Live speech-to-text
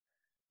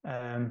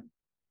Hello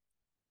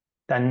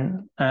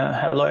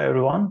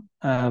everyone.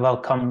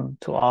 Welcome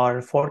to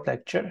our fourth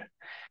lecture.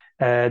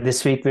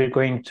 This week we're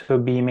going to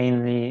be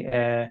mainly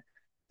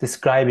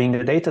describing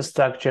the data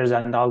structures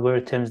and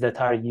algorithms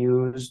that are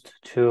used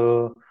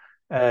to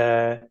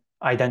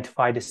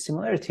identify the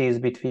similarities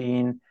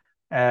between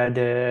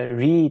the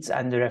reads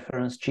and the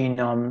reference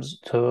genomes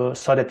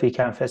so that we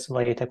can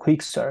facilitate a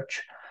quick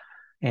search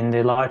in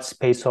the large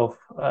space of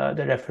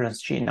the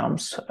reference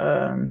genomes.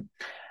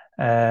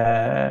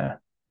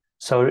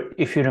 So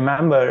if you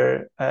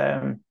remember,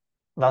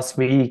 last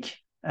week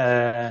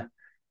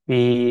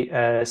we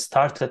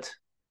started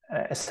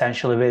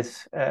essentially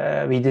with,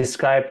 we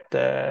described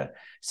the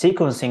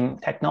sequencing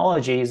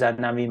technologies,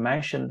 and then we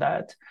mentioned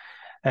that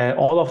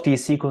all of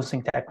these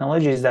sequencing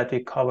technologies that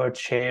we covered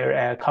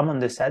share a common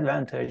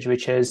disadvantage,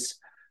 which is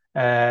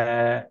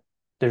the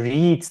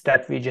reads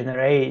that we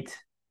generate,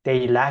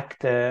 they lack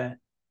the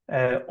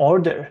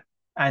order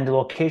and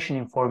location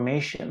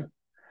information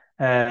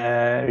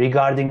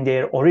regarding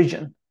their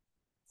origin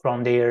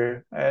from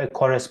their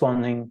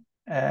corresponding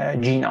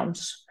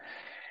genomes.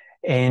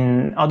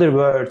 In other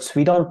words,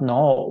 we don't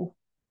know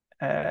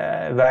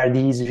where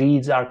these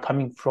reads are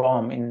coming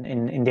from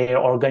in their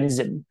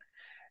organism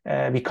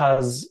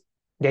because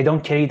they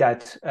don't carry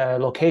that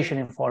location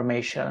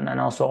information and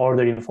also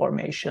order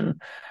information.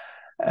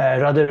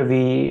 Rather,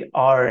 we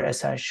are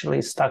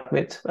essentially stuck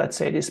with, let's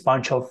say, this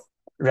bunch of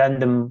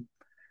random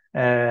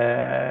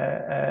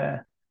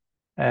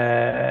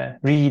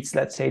reads,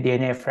 let's say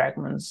DNA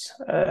fragments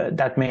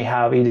that may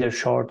have either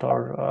short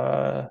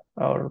or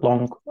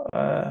long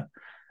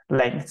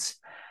lengths.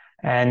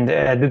 And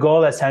the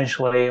goal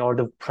essentially, or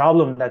the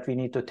problem that we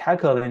need to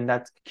tackle in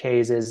that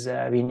case is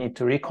we need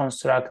to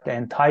reconstruct the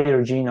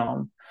entire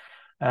genome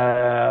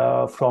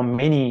from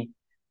many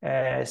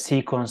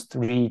sequenced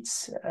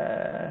reads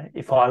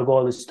if our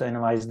goal is to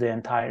analyze the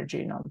entire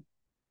genome.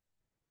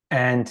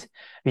 And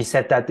we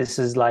said that this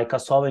is like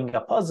solving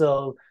a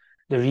puzzle.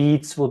 The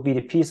reads would be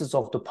the pieces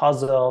of the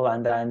puzzle,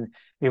 and then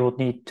we would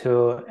need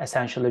to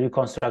essentially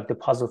reconstruct the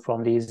puzzle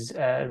from these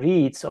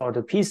reads or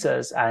the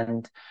pieces.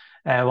 And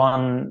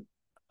one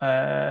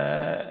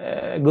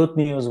good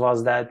news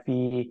was that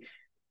we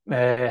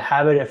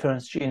have a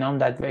reference genome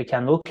that we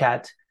can look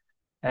at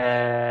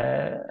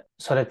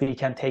so that we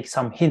can take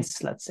some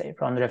hints, let's say,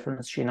 from the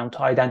reference genome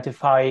to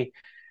identify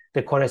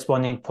the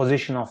corresponding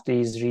position of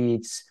these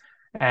reads.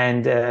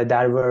 And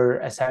there were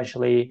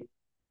essentially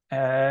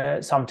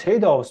some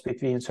trade-offs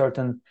between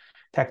certain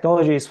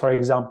technologies. For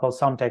example,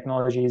 some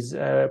technologies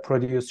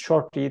produce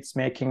short reads,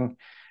 making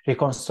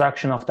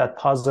reconstruction of that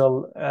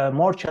puzzle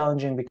more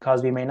challenging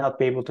because we may not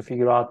be able to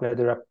figure out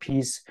whether a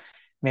piece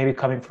may be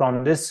coming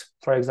from this,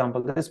 for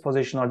example, this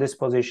position or this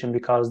position,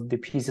 because the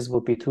pieces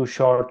would be too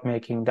short,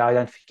 making the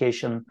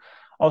identification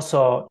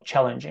also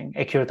challenging,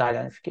 accurate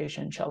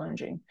identification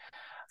challenging.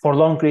 For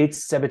long reads,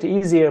 it's a bit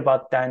easier,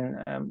 but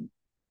then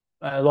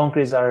long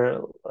reads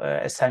are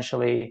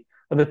essentially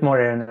a bit more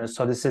erroneous.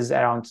 So this is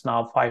around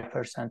now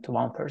 5% to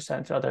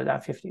 1% rather than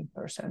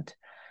 15%.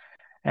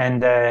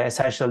 And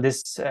essentially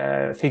this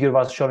figure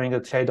was showing the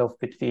trade-off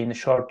between the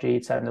short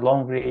reads and the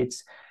long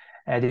reads,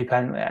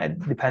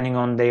 depending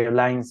on their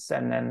lengths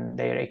and then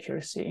their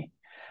accuracy.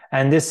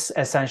 And this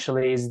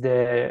essentially is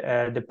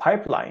the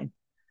pipeline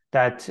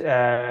that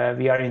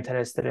we are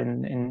interested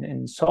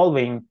in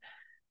solving,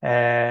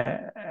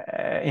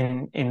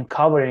 in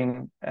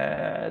covering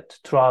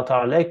throughout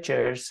our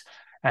lectures.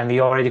 And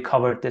we already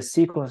covered the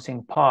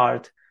sequencing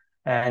part,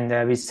 and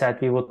we said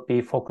we would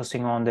be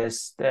focusing on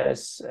this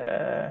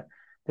other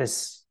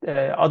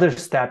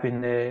step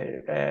in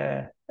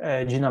the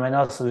genome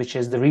analysis, which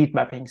is the read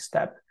mapping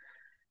step,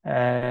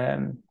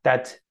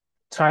 that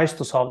tries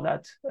to solve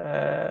that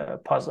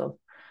puzzle.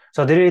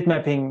 So the read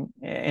mapping,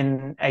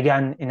 in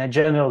a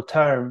general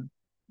term,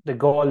 the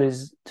goal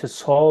is to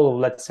solve,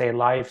 let's say,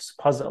 life's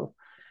puzzle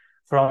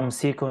from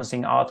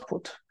sequencing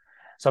output.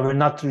 So we're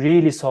not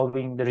really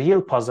solving the real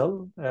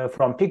puzzle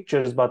from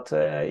pictures, but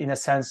in a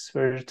sense,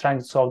 we're trying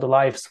to solve the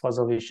life's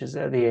puzzle, which is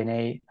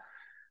DNA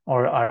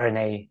or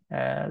RNA,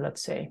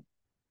 let's say.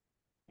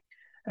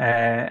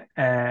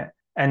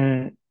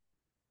 And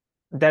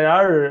there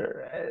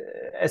are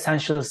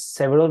essentially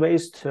several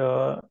ways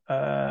to,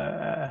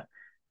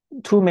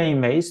 two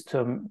main ways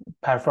to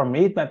perform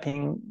read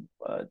mapping,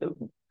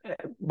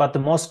 but the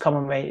most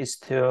common way is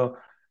to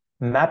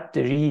map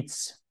the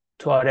reads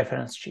to our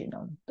reference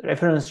genome. The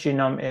reference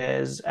genome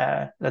is,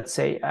 let's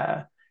say,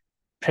 a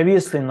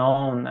previously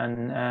known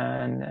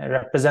and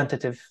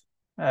representative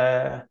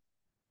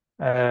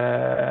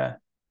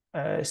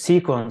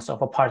sequence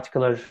of a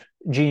particular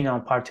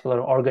genome,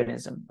 particular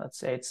organism. Let's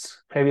say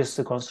it's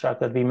previously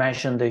constructed. We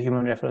mentioned the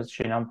human reference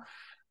genome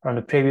from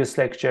the previous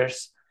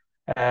lectures.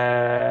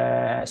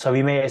 So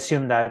we may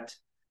assume that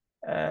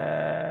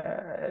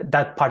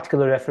that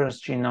particular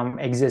reference genome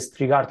exists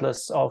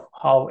regardless of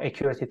how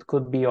accurate it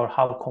could be or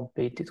how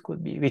complete it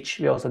could be, which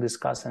we also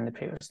discussed in the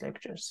previous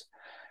lectures.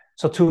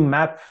 So to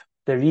map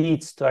the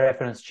reads to a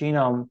reference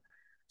genome,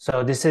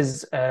 so this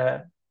is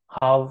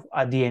how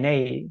a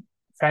DNA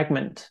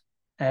fragment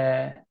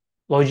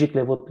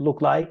logically would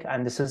look like,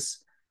 and this is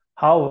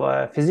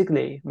how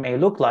physically may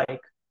look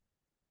like.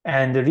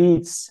 And the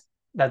reads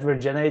that we're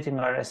generating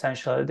are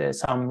essentially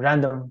some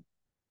random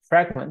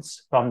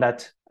fragments from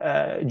that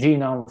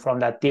genome, from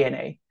that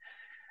DNA.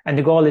 And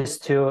the goal is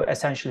to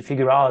essentially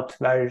figure out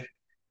where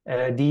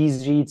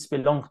these reads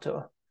belong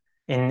to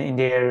in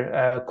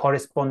their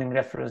corresponding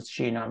reference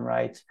genome,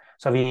 right?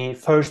 So we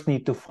first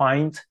need to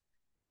find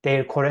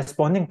their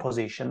corresponding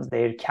positions,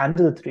 their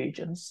candidate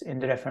regions in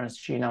the reference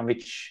genome,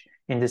 which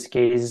in this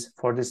case,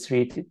 for this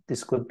read,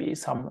 this could be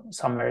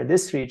somewhere in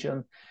this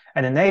region.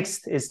 And the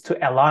next is to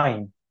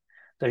align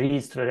the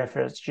reads to the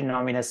reference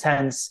genome. In a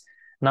sense,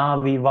 now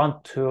we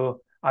want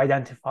to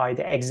identify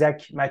the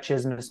exact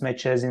matches,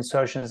 mismatches,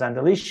 insertions, and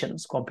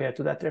deletions compared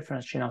to that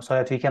reference genome, so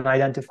that we can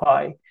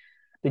identify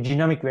the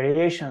genomic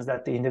variations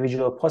that the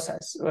individual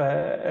possess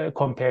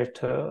compared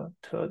to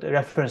the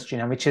reference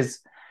genome, which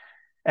is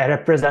a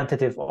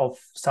representative of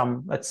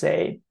some, let's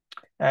say,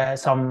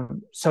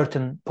 some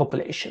certain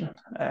population.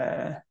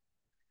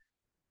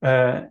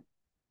 The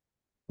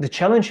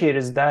challenge here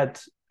is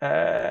that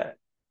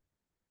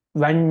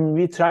when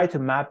we try to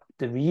map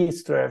the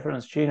reads to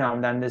reference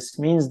genome, then this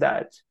means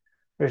that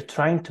we're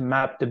trying to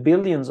map the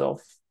billions of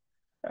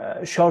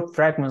short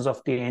fragments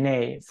of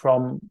DNA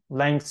from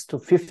lengths to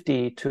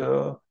 50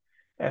 to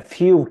a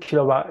few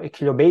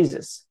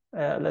kilobases,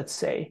 let's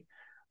say.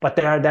 But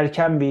there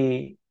can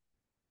be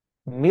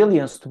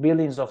millions to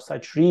billions of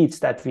such reads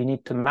that we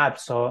need to map.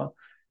 So,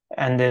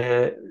 and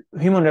the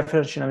human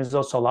reference genome is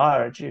also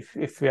large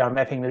if we are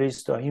mapping the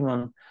reads to a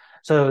human.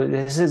 So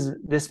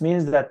this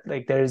means that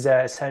like there is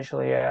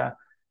essentially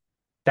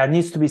there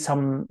needs to be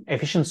some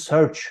efficient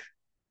search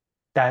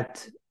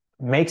that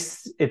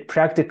makes it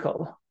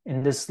practical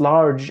in this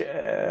large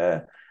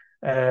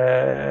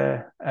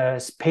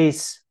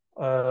space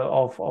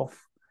of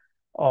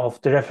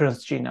the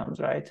reference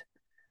genomes, right?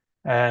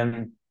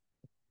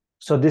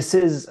 So this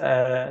is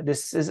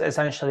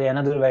essentially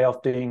another way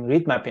of doing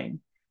read mapping.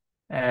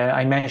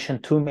 I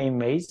mentioned two main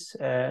ways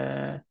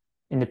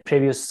in the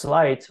previous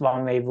slide.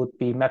 One way would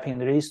be mapping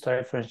the reads to a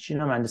reference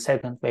genome, and the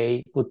second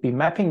way would be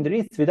mapping the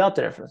reads without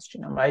the reference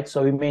genome, right?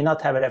 So we may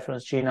not have a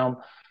reference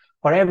genome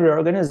for every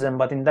organism,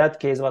 but in that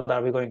case, what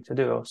are we going to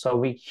do? So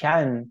we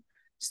can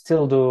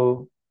still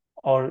do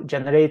or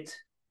generate,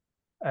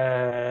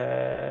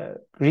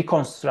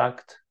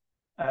 reconstruct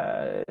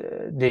the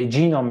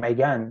genome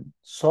again,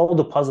 solve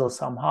the puzzle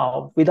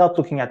somehow without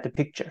looking at the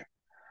picture.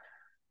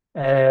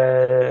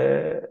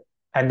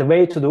 And the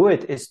way to do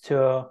it is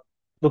to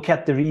look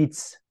at the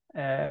reads,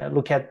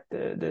 look at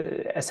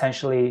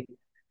essentially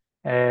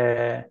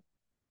the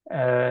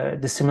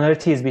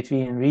similarities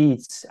between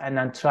reads, and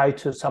then try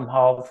to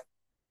somehow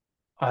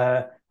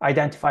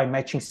identify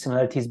matching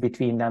similarities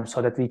between them,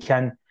 so that we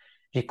can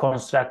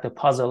reconstruct the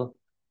puzzle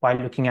by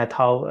looking at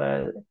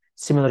how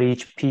similar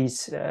each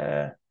piece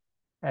to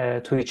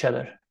each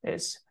other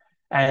is.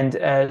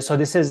 And so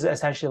this is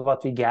essentially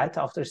what we get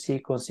after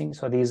sequencing.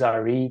 So these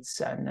are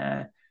reads,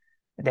 and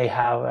they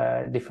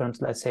have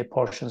different, let's say,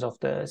 portions of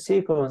the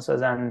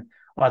sequences. And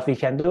what we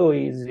can do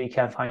is we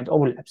can find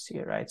overlaps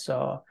here, right?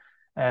 So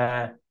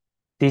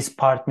this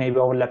part may be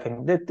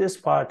overlapping with this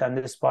part, and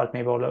this part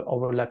may be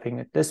overlapping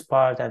with this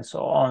part, and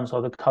so on. So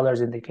the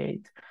colors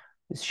indicate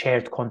this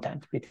shared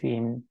content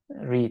between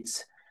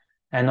reads.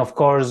 And of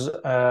course,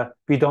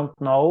 we don't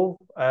know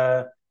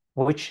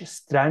which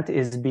strand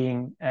is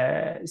being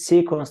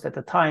sequenced at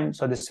the time.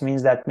 So this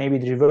means that maybe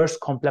the reverse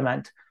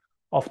complement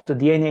of the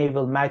DNA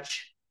will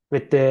match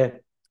with the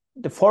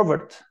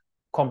forward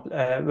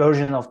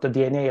version of the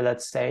DNA,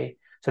 let's say.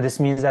 So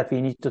this means that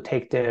we need to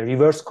take the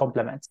reverse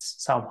complements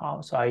somehow.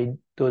 So I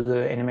do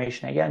the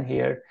animation again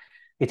here.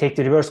 We take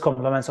the reverse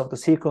complements of the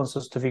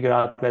sequences to figure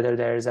out whether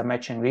there is a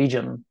matching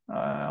region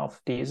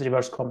of these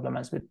reverse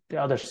complements with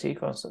the other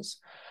sequences.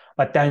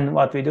 But then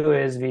what we do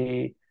is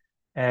we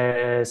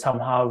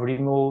somehow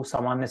remove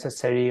some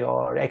unnecessary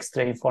or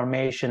extra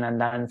information,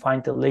 and then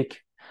find the link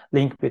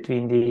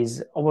between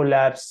these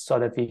overlaps, so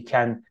that we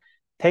can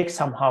take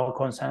somehow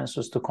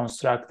consensus to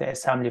construct the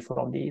assembly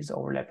from these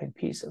overlapping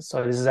pieces.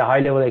 So this is a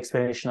high-level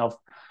explanation of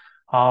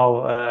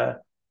how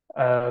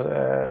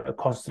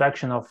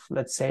construction of,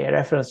 let's say, a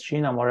reference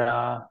genome, or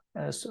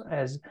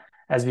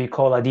as we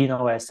call a de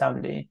novo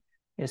assembly,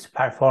 is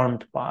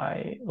performed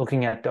by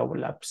looking at the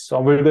overlaps. So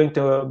we're going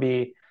to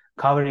be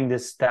covering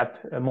this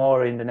step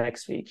more in the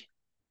next week.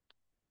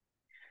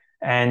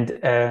 And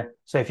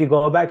so if you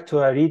go back to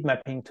a read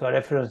mapping to a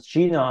reference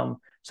genome,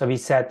 so we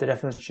said the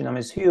reference genome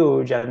is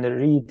huge and the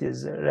read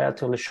is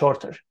relatively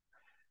shorter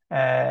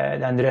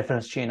than the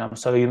reference genome.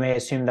 So you may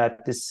assume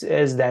that this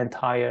is the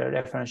entire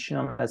reference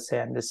genome, let's say,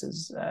 and this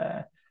is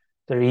the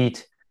read.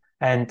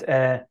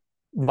 And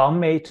one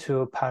way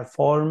to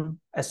perform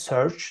a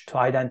search to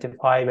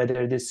identify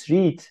whether this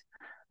read,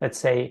 let's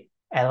say,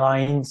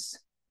 aligns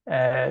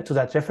to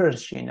that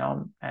reference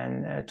genome,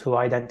 and to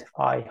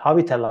identify how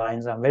it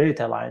aligns and where it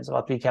aligns,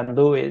 what we can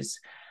do is,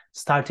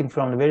 starting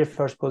from the very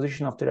first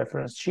position of the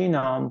reference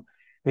genome,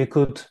 we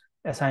could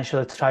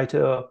essentially try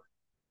to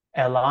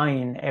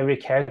align every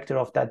character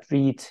of that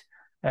read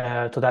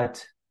to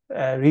that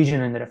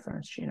region in the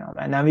reference genome.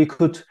 And then we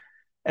could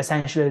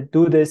essentially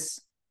do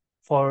this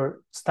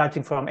for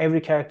starting from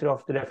every character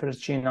of the reference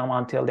genome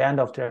until the end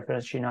of the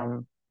reference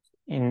genome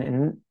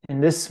in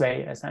this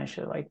way,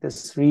 essentially. Like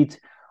this read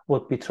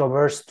would be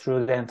traversed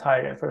through the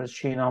entire reference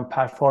genome,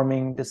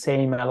 performing the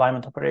same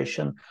alignment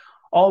operation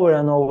over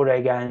and over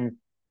again.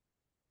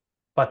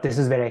 But this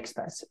is very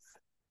expensive.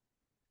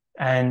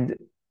 And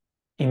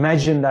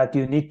imagine that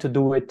you need to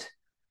do it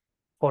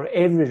for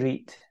every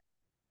read,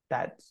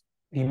 that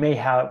we may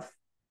have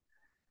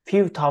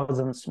few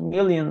thousands,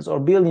 millions, or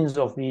billions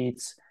of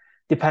reads,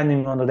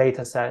 depending on the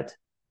data set.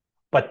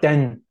 But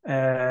then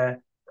the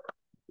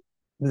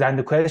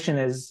question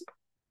is,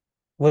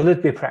 will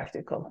it be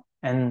practical?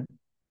 And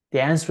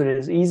the answer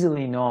is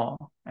easily no.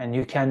 And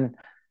you can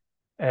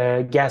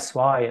guess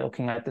why,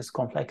 looking at this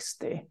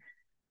complexity.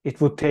 It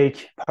would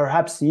take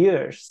perhaps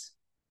years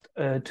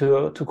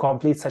to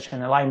complete such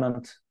an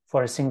alignment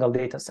for a single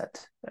data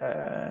set,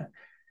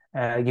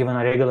 given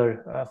a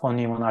regular von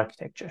Neumann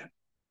architecture.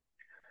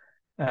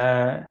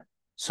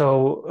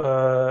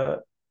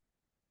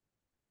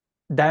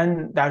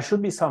 Then there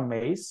should be some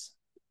ways,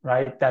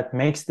 right, that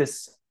makes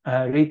this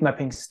read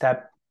mapping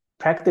step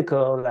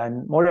practical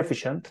and more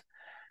efficient.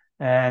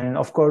 And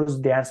of course,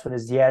 the answer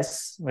is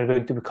yes, we're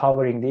going to be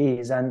covering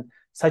these. And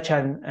such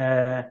an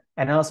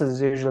analysis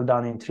is usually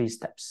done in 3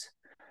 steps.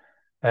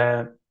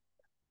 So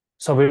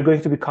we're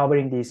going to be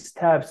covering these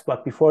steps,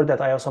 but before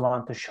that, I also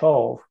want to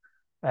show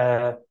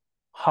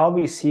how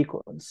we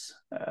sequence,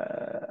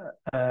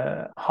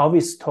 how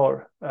we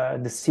store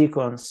the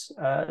sequence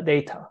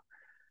data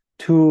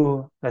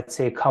to, let's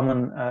say,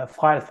 common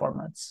file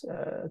formats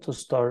to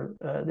store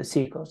the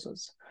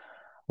sequences.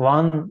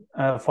 One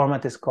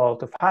format is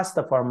called the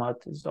FASTA format,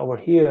 is over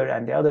here,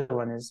 and the other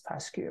one is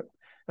FASTQ.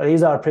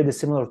 These are pretty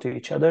similar to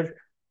each other.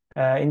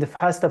 In the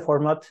FASTA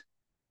format,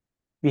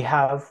 we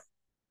have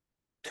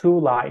two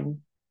lines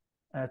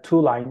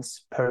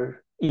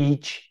per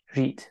each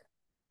read.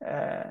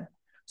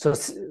 So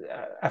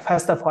a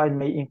FASTA file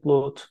may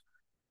include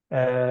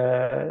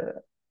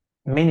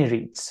many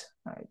reads,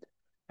 right?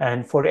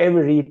 And for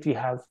every read, we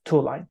have 2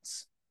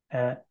 lines.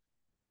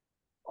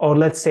 Or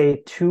let's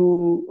say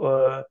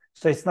 2,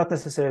 so it's not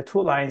necessarily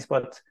 2 lines,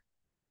 but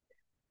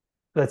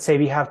let's say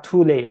we have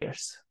 2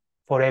 layers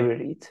for every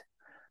read.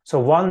 So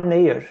one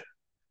layer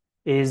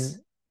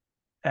is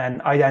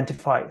an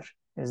identifier,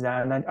 is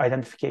an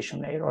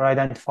identification layer or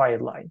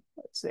identifier line,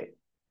 let's say.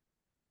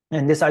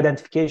 And this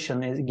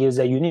identification is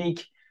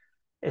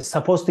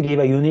supposed to give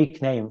a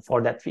unique name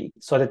for that read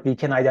so that we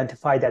can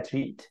identify that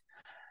read.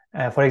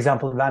 For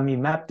example, when we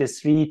map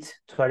this read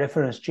to a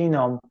reference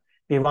genome,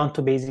 we want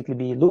to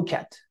basically look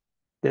at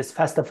this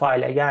FASTA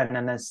file again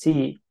and then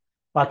see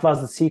what was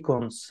the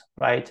sequence,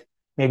 right?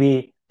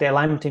 Maybe the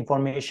alignment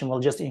information will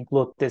just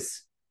include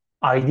this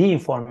ID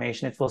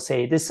information. It will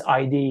say this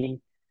ID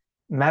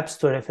maps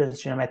to a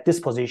reference genome at this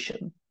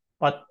position,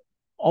 but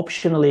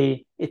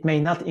optionally, it may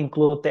not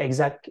include the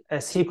exact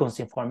sequence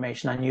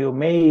information, and you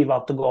may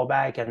want to go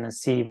back and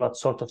see what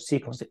sort of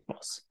sequence it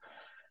was.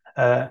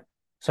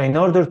 So in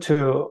order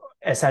to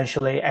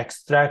essentially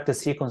extract the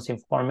sequence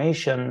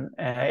information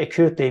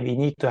accurately, we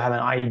need to have an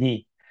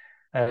ID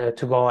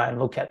to go and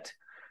look at.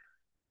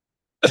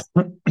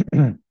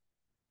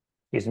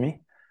 Excuse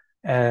me.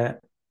 And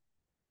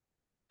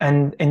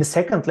in the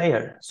second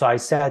layer, so I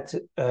said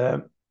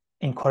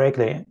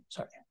incorrectly,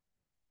 sorry.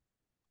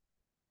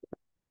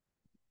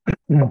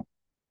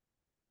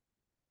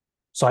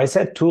 So I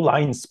said 2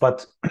 lines,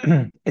 but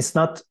it's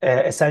not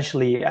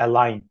essentially a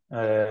line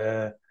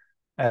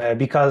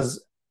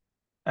because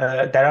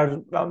there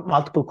are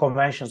multiple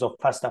conventions of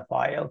FASTA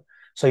file.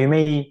 So you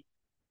may,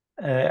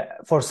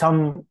 for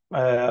some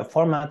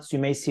formats, you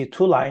may see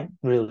 2 lines,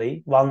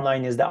 really. One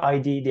line is the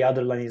ID, the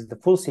other line is the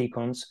full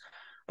sequence.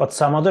 But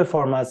some other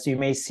formats, you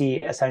may see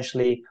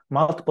essentially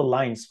multiple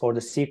lines for the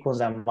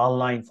sequence and 1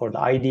 line for the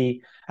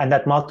ID. And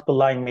that multiple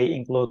line may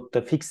include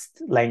the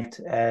fixed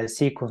length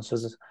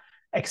sequences,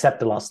 except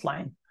the last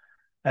line.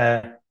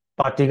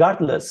 But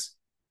regardless,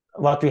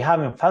 what we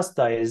have in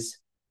FASTA is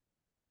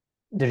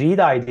the read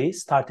ID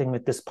starting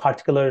with this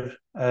particular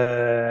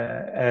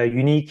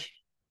unique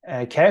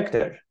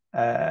character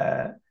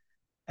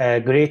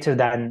greater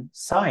than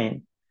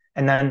sign.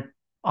 And then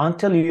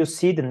until you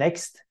see the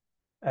next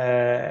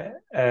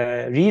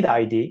read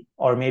ID,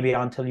 or maybe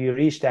until you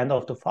reach the end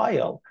of the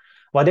file,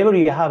 whatever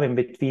you have in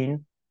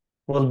between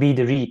will be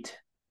the read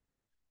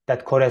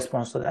that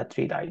corresponds to that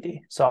read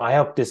ID. So I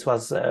hope this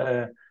was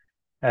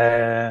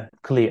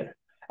clear.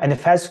 And the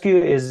FASTQ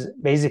is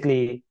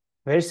basically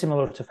very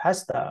similar to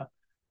FASTA.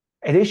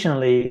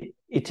 Additionally,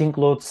 it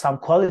includes some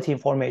quality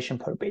information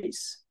per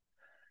base.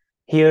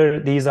 Here,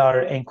 these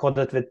are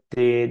encoded with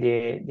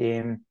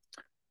the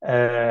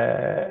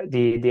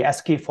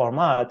ASCII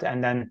format,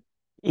 and then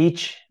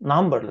each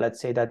number, let's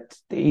say that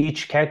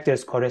each character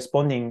is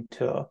corresponding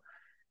to,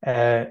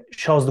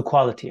 shows the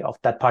quality of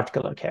that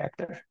particular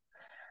character.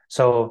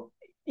 So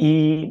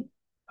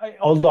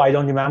although I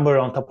don't remember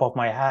on top of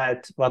my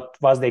head what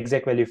was the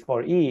exact value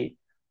for E,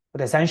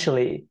 but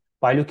essentially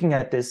by looking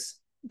at this,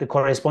 the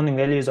corresponding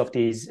values of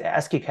these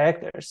ASCII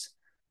characters,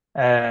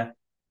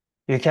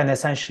 you can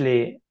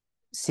essentially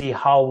see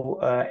how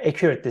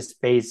accurate this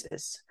base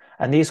is.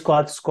 And these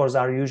quality scores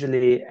are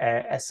usually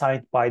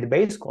assigned by the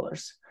base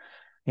callers.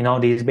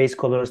 These base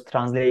callers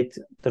translate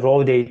the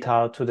raw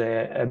data to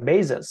the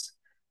bases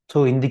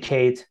to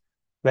indicate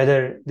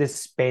whether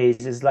this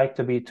base is likely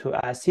to be to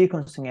a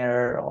sequencing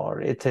error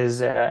or it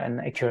is an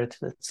accurate,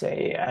 let's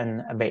say,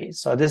 a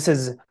base. So this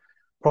is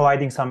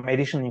providing some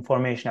additional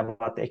information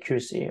about the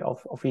accuracy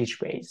of each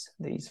base,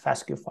 these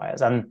FASTQ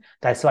files. And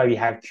that's why we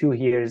have Q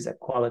here is a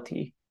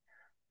quality.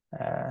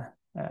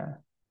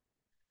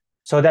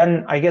 So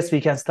then I guess we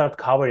can start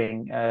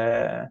covering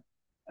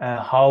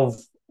how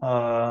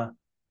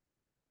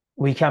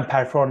we can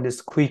perform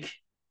this quick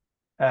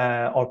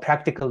or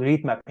practical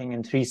read mapping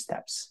in 3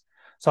 steps.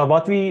 So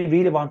what we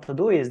really want to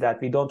do is that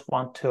we don't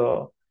want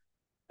to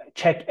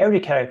check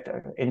every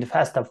character in the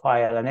FASTA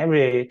file and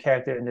every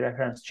character in the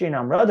reference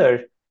genome.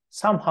 Rather,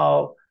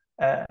 somehow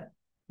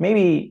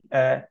maybe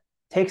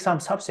take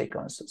some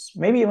subsequences,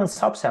 maybe even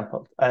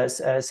sample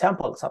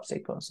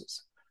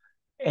subsequences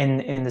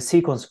in the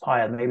sequence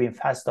file, maybe in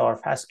FASTA or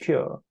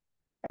FASTQ.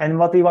 And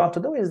what we want to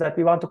do is that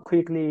we want to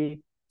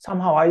quickly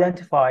somehow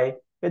identify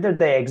whether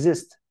they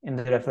exist in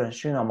the reference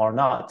genome or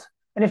not.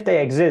 And if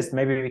they exist,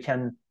 maybe we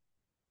can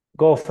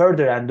go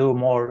further and do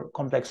more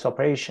complex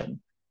operation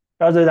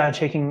rather than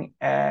checking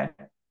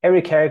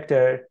every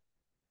character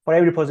for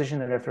every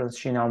position in the reference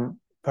genome.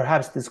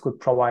 Perhaps this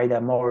could provide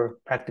a more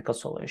practical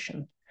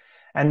solution.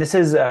 And this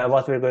is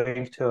what we're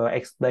going to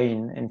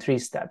explain in 3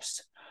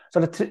 steps.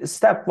 So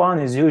step 1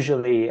 is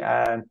usually is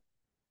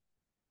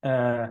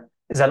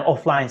an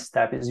offline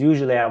step, is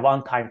usually a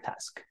one-time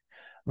task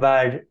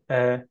where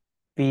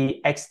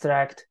we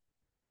extract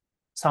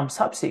some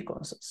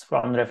subsequences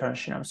from the reference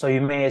genome. So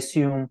you may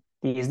assume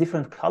these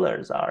different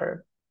colors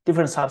are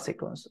different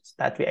subsequences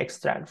that we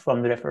extract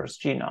from the reference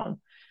genome.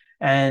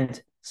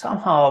 And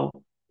somehow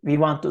we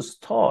want to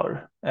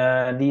store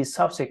these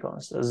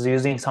subsequences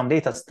using some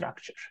data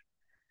structure,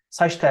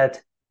 such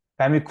that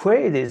when we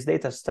query this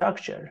data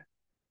structure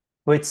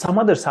with some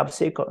other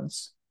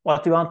subsequence,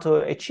 what we want to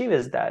achieve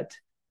is that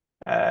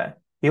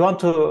we want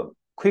to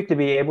quickly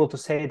be able to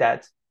say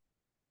that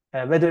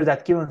whether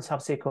that given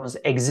subsequence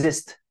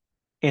exists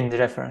in the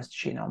reference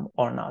genome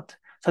or not.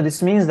 So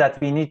this means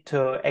that we need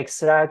to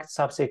extract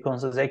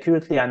subsequences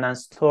accurately and then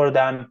store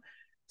them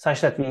such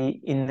that we,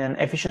 in an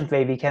efficient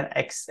way, we can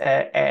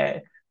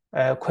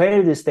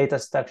query this data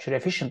structure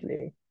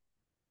efficiently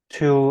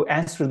to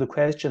answer the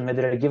question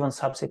whether a given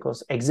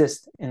subsequence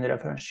exists in the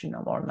reference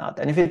genome or not.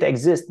 And if it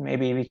exists,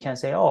 maybe we can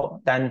say,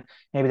 oh, then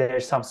maybe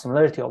there's some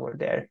similarity over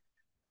there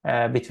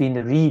between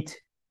the read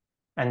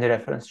and the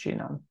reference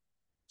genome.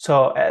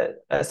 So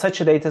such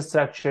a data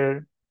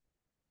structure,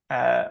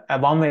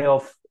 one way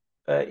of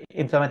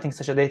implementing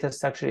such a data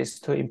structure is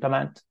to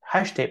implement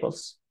hash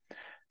tables.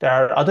 There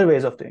are other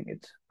ways of doing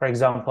it. For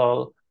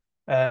example,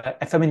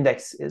 FM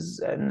index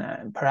is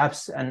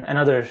perhaps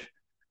another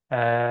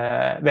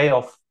way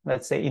of,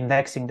 let's say,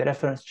 indexing the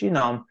reference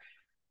genome,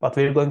 but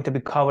we're going to be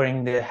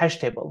covering the hash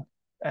table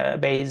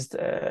based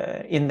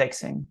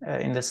indexing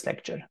in this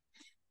lecture.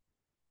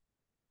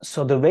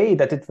 So the way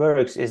that it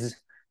works is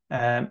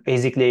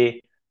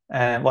basically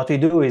what we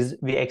do is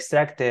we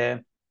extract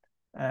the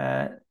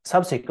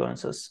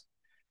subsequences.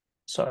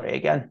 Sorry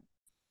again.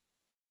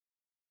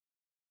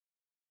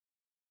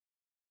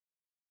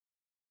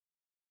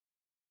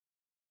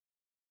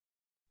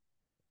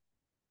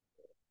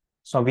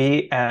 So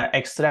we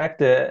extract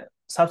the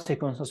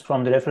subsequences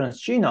from the reference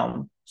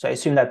genome. So I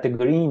assume that the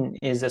green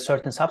is a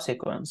certain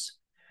subsequence.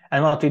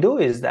 And what we do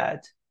is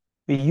that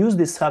we use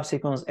this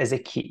subsequence as a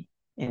key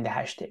in the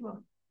hash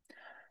table.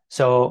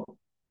 So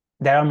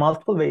there are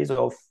multiple ways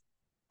of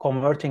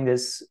converting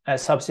this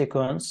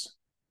subsequence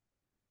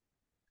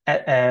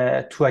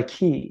to a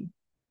key.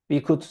 We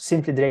could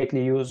simply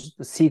directly use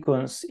the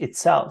sequence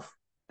itself,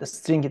 the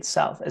string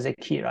itself, as a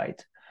key,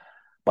 right?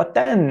 But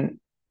then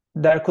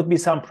there could be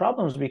some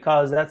problems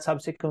because that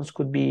subsequence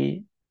could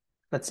be,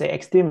 let's say,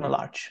 extremely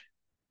large,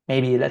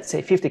 maybe, let's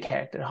say, 50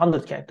 character,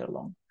 100 character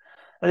long.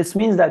 But this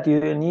means that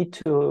you need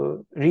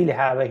to really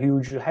have a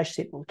huge hash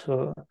table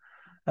to,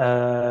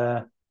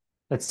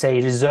 let's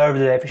say, reserve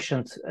the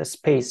efficient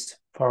space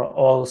for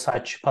all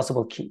such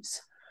possible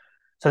keys.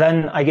 So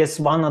then I guess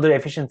one other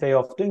efficient way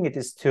of doing it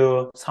is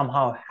to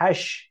somehow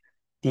hash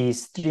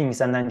these strings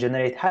and then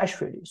generate hash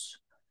values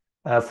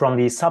from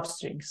these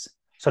substrings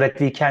so that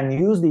we can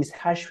use these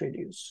hash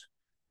values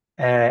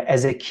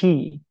as a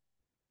key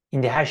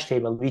in the hash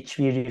table, which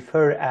we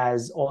refer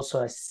as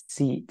also a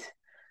seed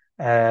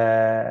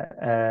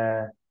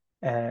that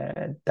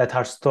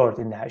are stored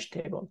in the hash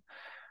table.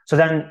 So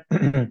then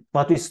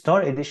what we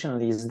store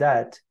additionally is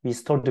that we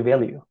store the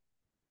value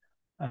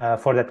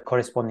for that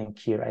corresponding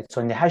key, right? So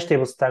in the hash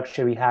table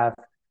structure, we have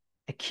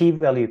a key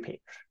value pair.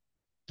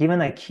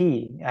 Given a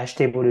key, hash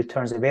table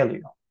returns a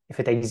value if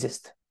it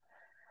exists.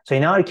 So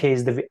in our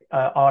case,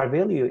 our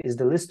value is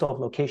the list of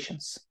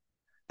locations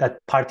that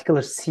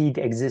particular seed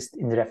exists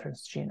in the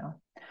reference genome.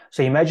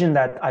 So imagine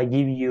that I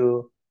give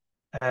you,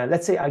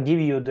 let's say I give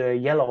you the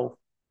yellow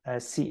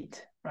seed,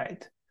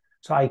 right?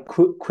 So I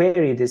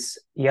query this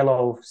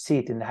yellow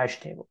seed in the hash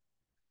table.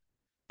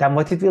 Then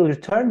what it will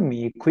return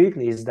me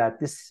quickly is that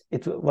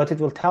what it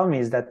will tell me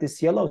is that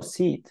this yellow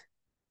seed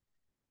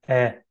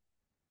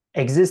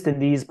exists in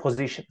these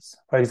positions.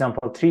 For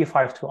example, 3,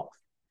 5, 12.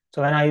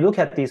 So when I look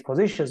at these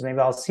positions, maybe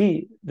I'll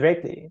see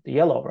directly the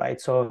yellow,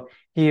 right? So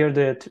here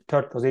the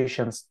third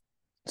positions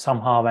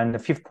somehow and the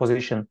fifth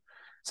position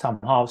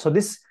somehow. So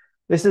this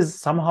is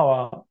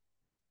somehow a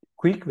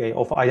quick way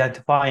of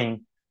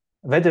identifying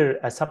whether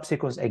a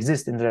subsequence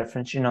exists in the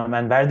reference genome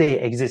and where they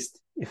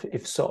exist,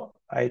 if so,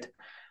 right?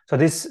 So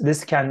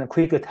this can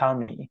quickly tell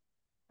me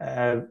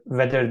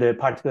whether the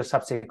particular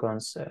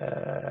subsequence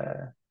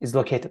is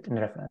located in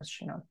the reference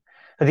genome.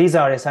 So these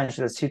are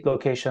essentially the seed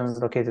locations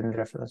located in the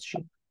reference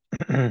genome.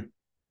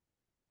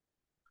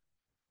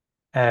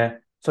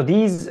 So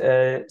these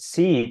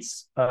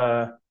seeds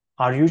are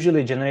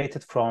usually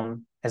generated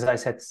from, as I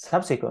said,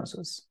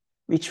 subsequences,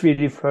 which we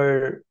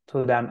refer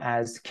to them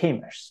as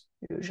k-mers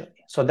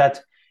usually. So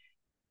that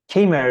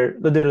k-mer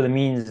literally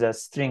means a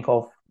string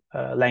of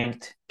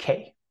length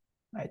k,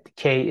 right?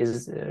 K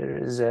is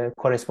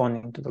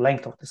corresponding to the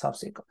length of the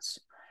subsequence.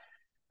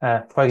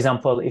 For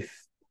example,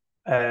 if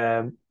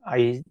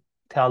I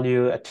tell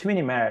you a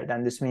 20-mer,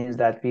 then this means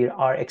that we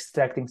are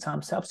extracting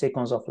some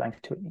subsequence of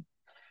length 20.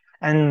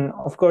 And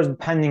of course,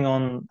 depending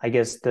on, I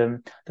guess,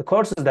 the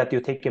courses that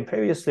you've taken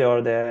previously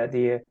or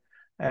the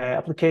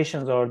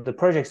applications or the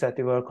projects that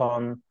you work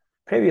on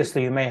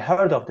previously, you may have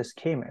heard of this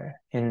k-mer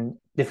in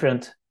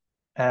different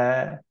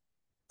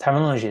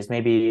terminologies,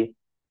 maybe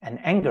an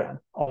n-gram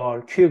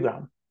or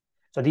q-gram.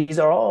 So these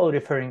are all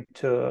referring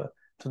to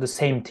the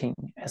same thing,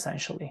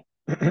 essentially.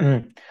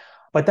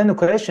 But then the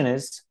question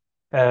is,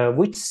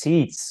 which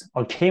seeds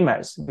or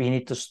k-mers we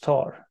need to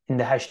store in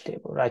the hash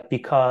table, right?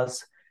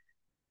 Because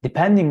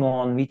depending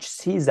on which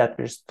seeds that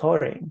we're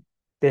storing,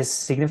 this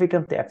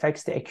significantly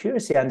affects the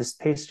accuracy and the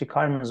space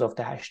requirements of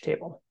the hash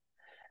table.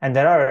 And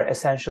there are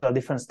essentially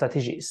different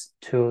strategies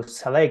to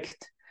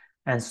select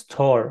and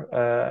store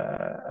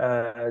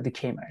the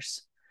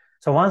k-mers.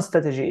 So one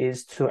strategy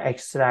is to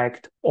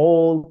extract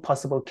all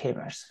possible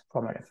k-mers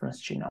from a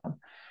reference genome.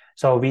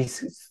 So we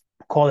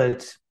call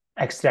it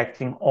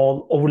extracting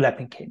all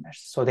overlapping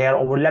k-mers. So they are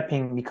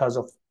overlapping because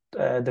of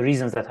the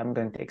reasons that I'm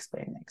going to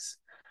explain next.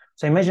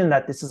 So imagine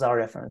that this is our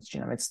reference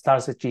genome. It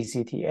starts with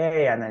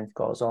GCTA and then it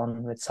goes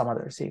on with some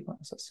other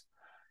sequences.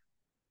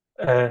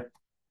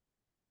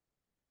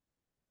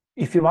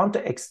 If you want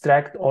to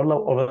extract all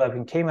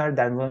overlapping k-mer,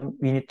 then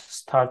we need to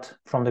start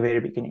from the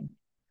very beginning.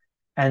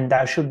 And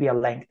there should be a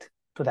length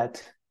to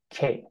that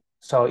k.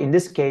 So in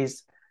this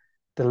case,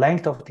 the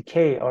length of the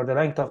k or the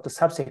length of the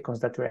subsequence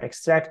that we're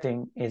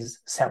extracting is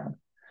 7.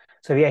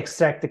 So we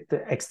extracted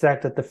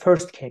the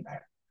first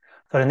k-mer.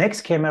 So the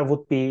next k-mer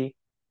would be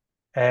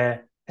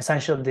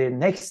essentially the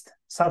next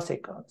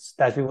subsequence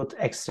that we would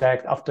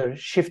extract after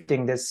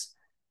shifting this,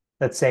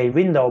 let's say,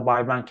 window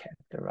by one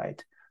character,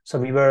 right? So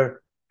we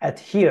were at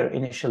here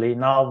initially,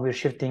 now we're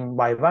shifting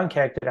by one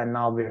character, and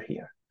now we're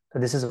here. So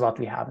this is what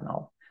we have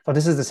now. So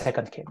this is the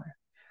second k-mer.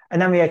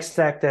 And then we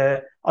extract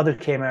the other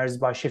k-mers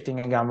by shifting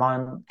again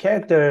one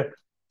character,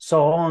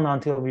 so on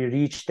until we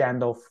reach the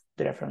end of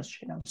the reference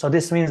genome. So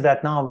this means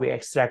that now we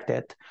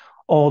extracted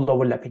all the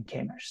overlapping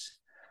k-mers.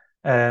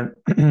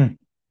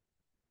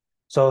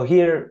 So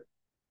here,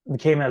 the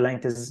k-mer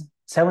length is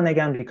 7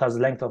 again, because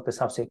the length of the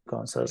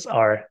subsequences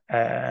are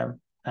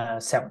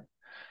 7.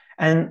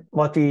 And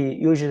what we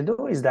usually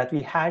do is that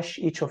we hash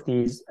each of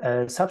these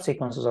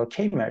subsequences or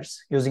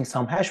k-mers using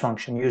some hash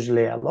function,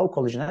 usually a low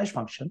collision hash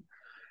function,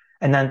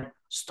 and then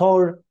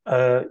store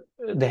the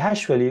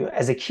hash value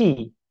as a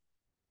key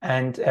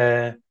and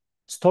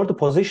store the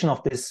position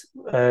of this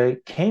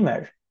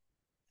k-mer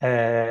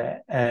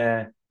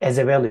as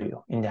a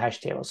value in the hash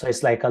table. So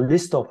it's like a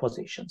list of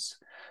positions.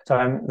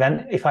 So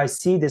if I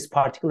see this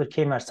particular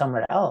k-mer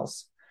somewhere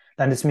else,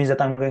 then this means that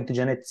I'm going to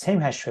generate the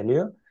same hash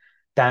value.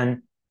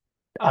 Then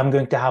I'm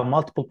going to have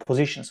multiple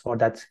positions for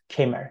that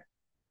k-mer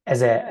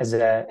as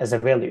a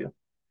value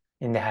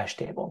in the hash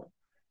table.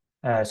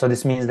 So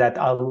this means that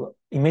I'll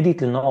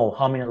immediately know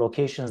how many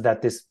locations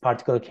that this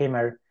particular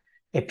k-mer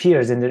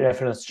appears in the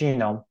reference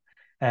genome.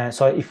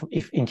 So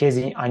if in case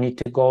I need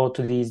to go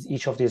to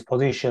each of these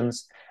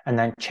positions and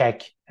then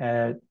check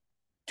to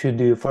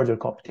do further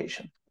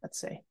computation, let's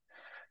say.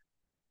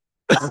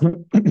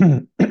 So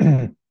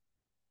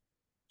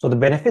the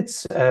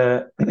benefits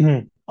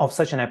of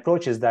such an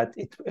approach is that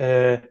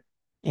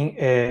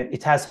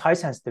it has high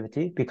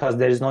sensitivity because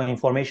there is no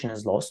information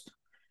is lost.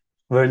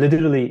 Where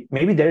literally,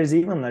 maybe there is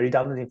even a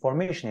redundant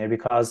information here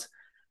because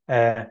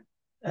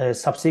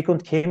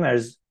subsequent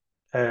k-mers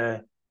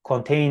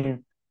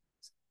contain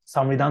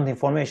some redundant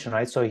information,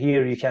 right? So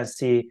here you can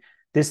see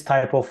this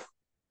type of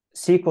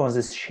sequence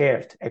is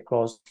shared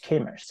across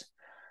k-mers.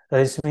 So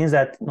this means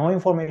that no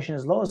information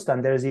is lost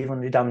and there is even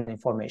redundant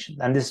information.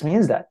 And this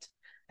means that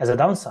as a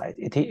downside,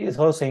 it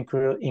also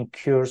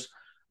incurs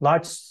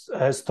large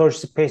storage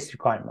space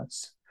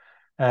requirements.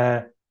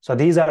 So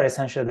these are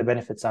essentially the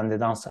benefits and the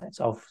downsides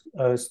of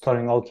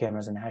storing all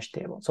k-mers in a hash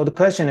table. So the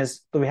question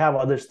is, do we have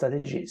other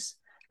strategies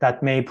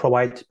that may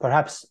provide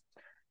perhaps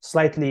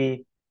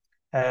slightly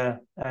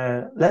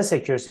less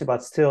accuracy,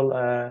 but still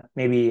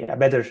maybe a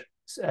better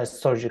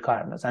storage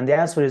requirements? And the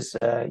answer is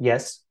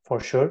yes, for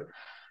sure.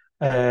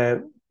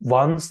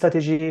 One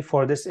strategy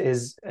for this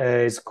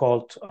is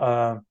called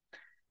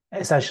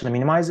essentially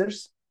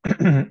minimizers.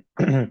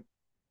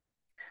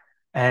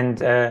 And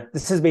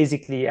this is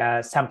basically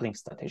a sampling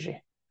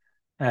strategy.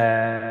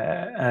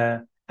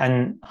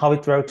 And how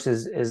it works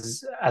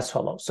is as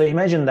follows. So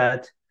imagine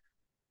that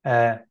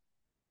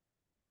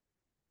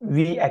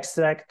we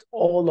extract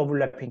all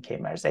overlapping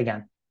k-mers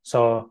again.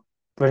 So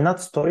we're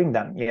not storing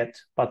them yet,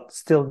 but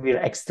still we're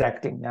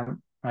extracting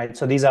them, right?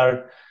 So these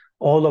are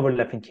all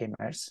overlapping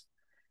k-mers.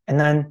 And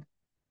then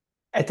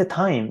at the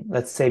time,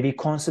 let's say we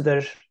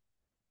consider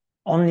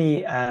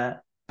only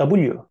a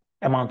W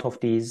amount of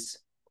these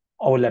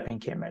overlapping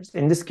k-mers.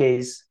 In this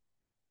case,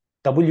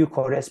 W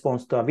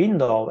corresponds to a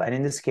window, and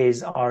in this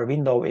case, our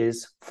window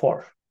is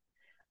 4.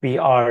 We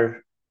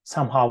are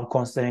somehow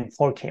considering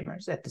 4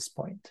 k-mers at this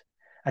point,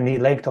 and the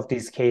length of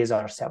these k's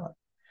are 7.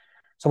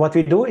 So what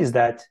we do is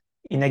that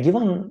in a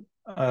given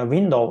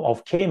window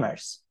of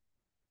k-mers,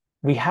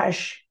 we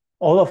hash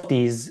all of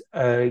these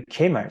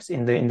k-mers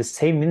in the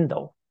same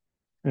window,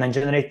 and then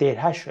generate their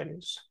hash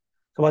values.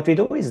 So what we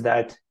do is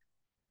that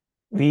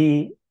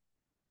we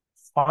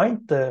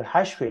find the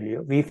hash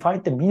value, we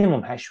find the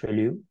minimum hash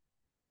value.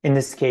 In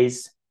this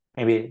case,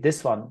 maybe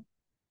this one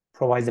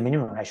provides the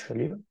minimum hash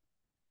value,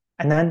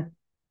 and then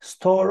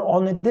store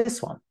only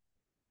this one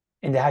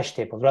in the hash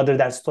table. Rather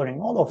than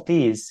storing all of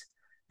these,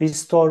 we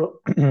store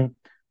the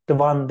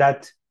one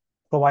that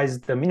provides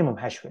the minimum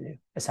hash value,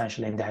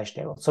 essentially, in the hash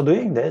table. So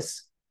doing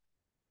this,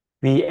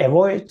 we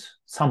avoid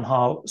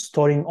somehow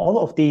storing all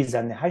of these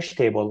in the hash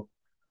table,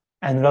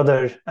 and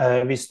rather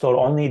we store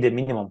only the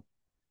minimum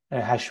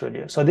hash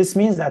value. So this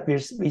means that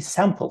we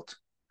sampled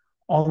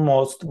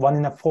almost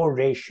 1:4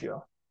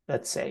 ratio,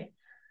 let's say.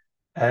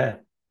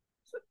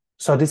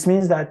 So this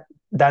means that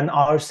then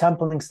our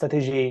sampling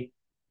strategy,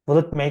 will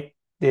it make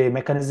the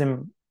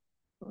mechanism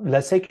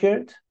less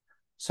accurate?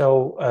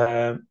 So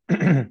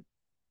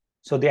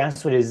so the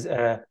answer is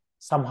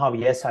somehow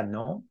yes and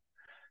no.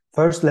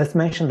 First, let's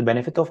mention the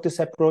benefit of this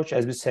approach.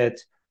 As we said,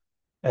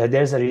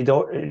 there's a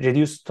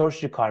reduced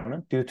storage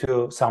requirement due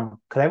to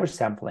some clever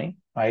sampling,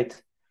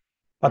 right?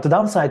 But the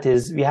downside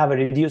is we have a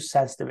reduced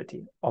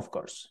sensitivity, of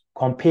course,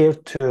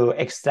 compared to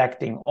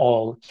extracting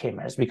all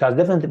k-mers, because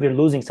definitely we're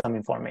losing some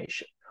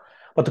information.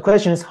 But the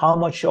question is, how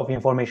much of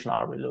information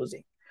are we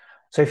losing?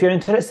 So if you're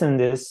interested in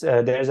this,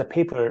 there's a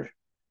paper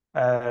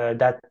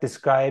that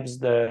describes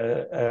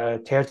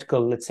the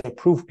theoretical, let's say,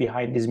 proof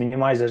behind these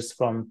minimizers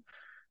from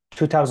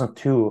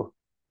 2002.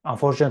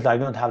 Unfortunately, I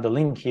don't have the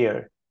link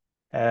here.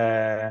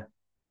 But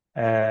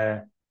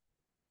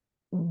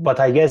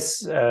I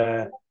guess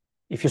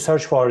if you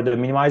search for the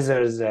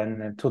minimizers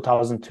and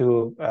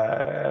 2002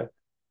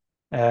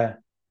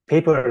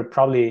 paper,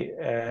 probably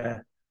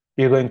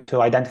you're going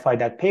to identify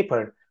that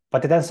paper.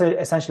 But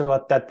essentially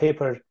what that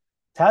paper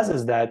tells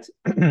us that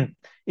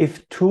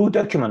if 2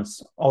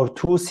 documents or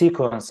 2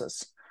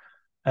 sequences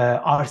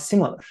are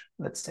similar,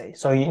 let's say,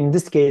 so in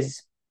this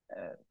case,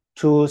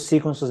 2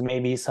 sequences may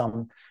be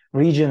some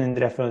region in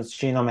the reference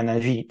genome and a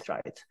read,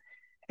 right?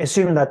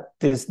 Assuming that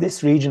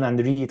this region and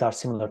the read are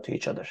similar to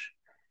each other.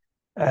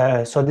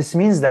 So this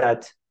means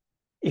that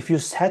if you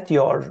set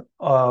your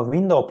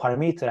window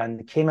parameter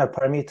and k-mer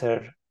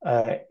parameter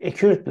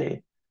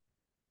accurately,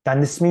 then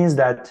this means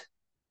that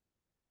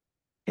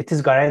it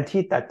is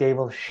guaranteed that they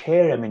will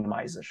share a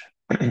minimizer.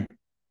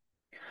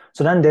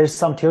 So then there's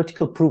some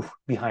theoretical proof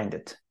behind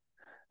it,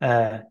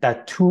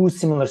 that 2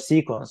 similar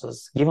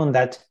sequences, given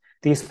that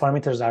these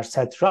parameters are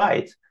set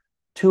right,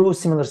 2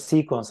 similar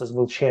sequences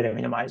will share a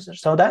minimizer.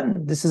 So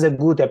then this is a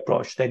good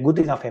approach, a good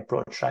enough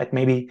approach, right?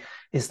 Maybe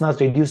it's not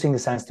reducing the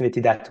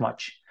sensitivity that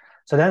much.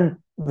 So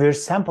then we're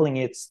sampling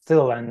it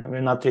still, and we're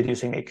not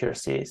reducing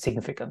accuracy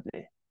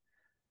significantly.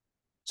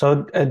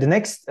 So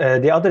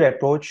the other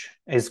approach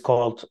is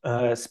called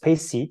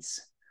space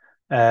seeds.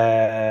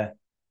 So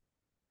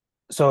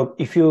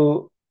if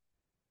you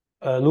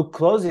look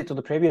closely to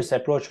the previous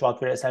approach, what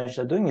we're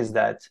essentially doing is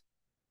that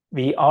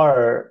we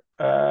are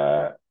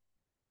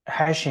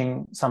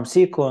hashing some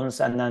sequence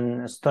and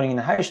then storing in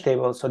a hash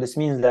table. So this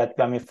means that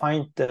when we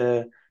find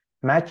the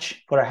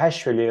match for a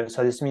hash value,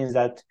 so this means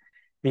that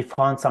we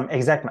found some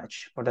exact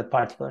match for that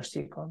particular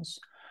sequence.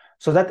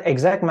 So that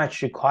exact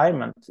match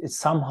requirement is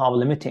somehow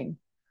limiting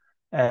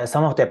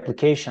some of the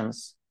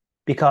applications,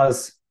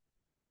 because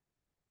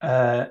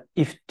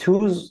if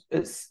 2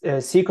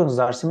 sequences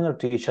are similar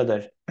to each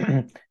other,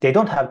 they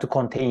don't have to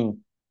contain,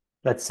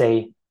 let's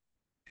say,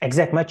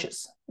 exact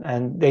matches,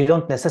 and they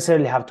don't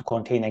necessarily have to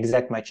contain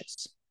exact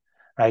matches,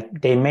 right?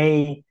 They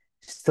may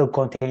still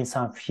contain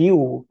some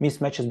few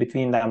mismatches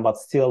between them, but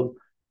still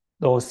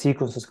those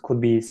sequences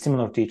could be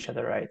similar to each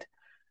other, right?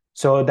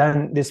 So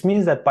then this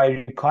means that by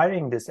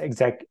requiring this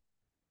exact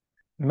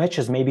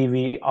matches, maybe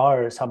we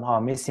are somehow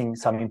missing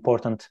some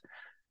important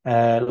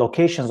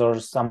locations or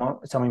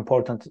some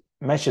important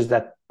matches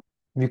that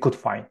we could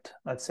find,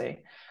 let's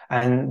say.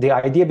 And the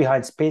idea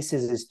behind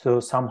spaces is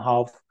to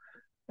somehow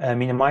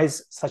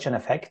minimize such an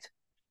effect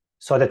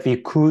so that we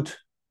could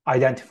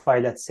identify,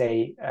 let's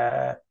say,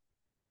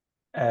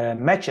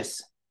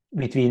 matches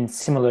between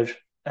similar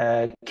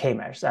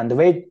k-mers. And the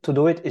way to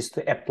do it is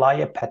to apply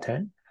a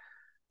pattern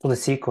to the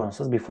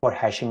sequences before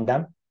hashing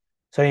them.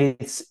 So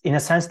it's in a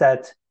sense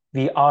that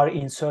we are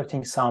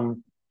inserting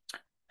some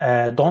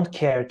don't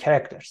care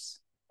characters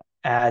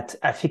at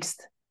a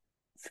fixed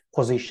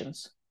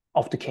positions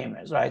of the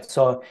k-mers, right?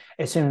 So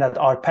assume that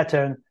our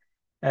pattern,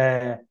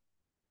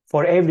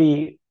 for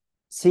every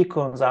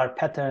sequence, our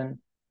pattern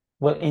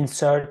will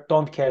insert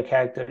don't care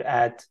character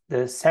at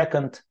the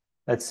second,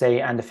 let's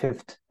say, and the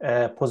fifth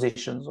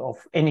positions of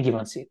any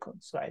given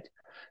sequence, right?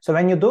 So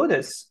when you do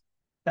this,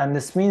 then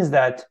this means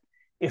that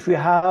if we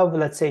have,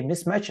 let's say,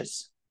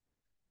 mismatches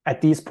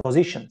at these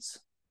positions,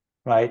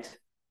 right?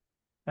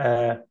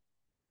 Then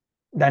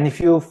if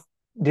you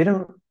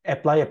didn't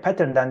apply a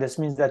pattern, then this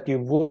means that you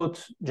would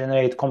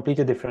generate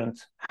completely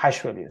different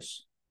hash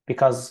values,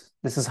 because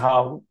this is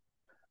how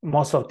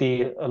most of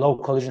the low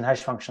collision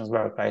hash functions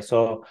work, right?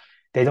 So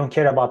they don't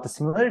care about the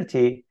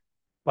similarity,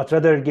 but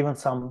rather given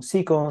some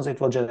sequence,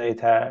 it will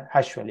generate a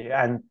hash value.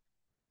 And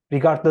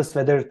regardless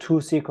whether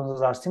two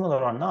sequences are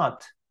similar or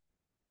not,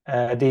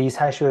 these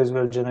hash values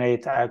will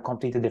generate a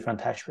completely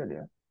different hash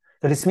value.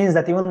 So this means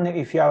that even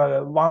if you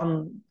have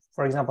one,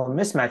 for example,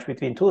 mismatch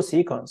between two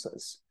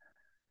sequences,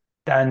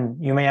 then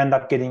you may end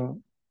up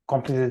getting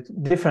completely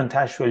different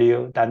hash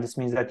value. Then this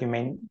means that you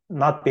may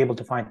not be able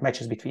to find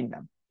matches between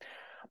them.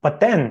 But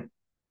then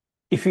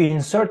if you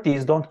insert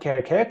these don't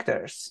care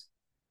characters,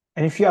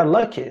 and if you are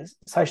lucky,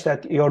 such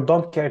that your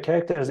don't care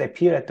characters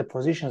appear at the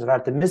positions where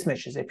the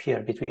mismatches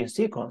appear between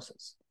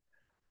sequences,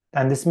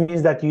 then this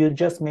means that you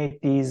just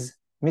make these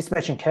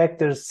mismatching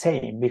characters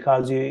same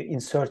because you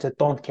inserted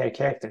don't care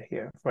character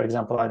here, for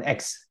example, an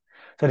X.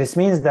 So this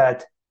means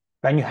that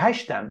when you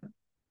hash them,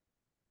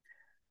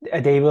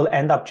 they will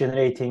end up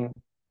generating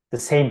the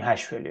same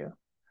hash value.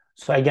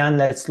 So again,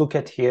 let's look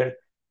at here.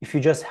 If you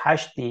just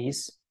hash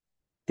these,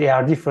 they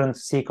are different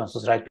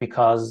sequences, right?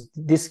 Because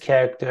this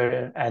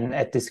character and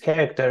at this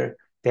character,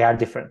 they are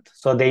different.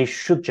 So they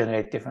should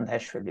generate different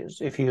hash values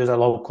if you use a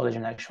low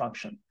collision hash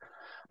function.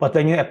 But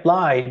when you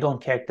apply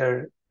don't care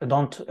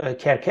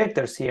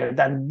characters here,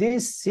 then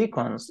this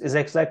sequence is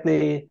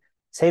exactly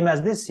same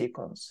as this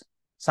sequence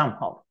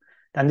somehow.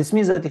 And this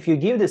means that if you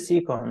give the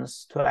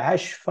sequence to a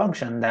hash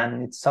function,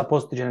 then it's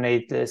supposed to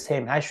generate the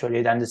same hash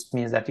value. Then this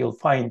means that you'll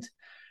find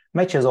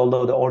matches,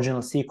 although the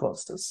original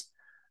sequences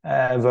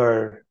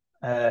were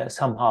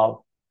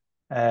somehow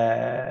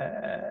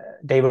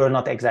they were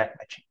not exact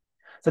matching.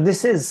 So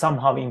this is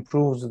somehow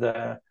improves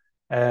the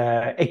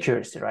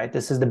accuracy, right?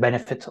 This is the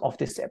benefit of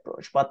this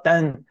approach. But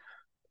then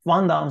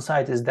one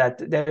downside is that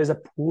there is a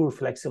poor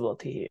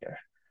flexibility here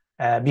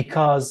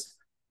because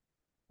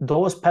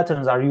those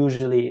patterns are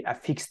usually a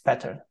fixed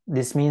pattern.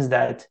 This means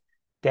that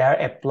they are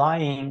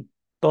applying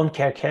don't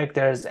care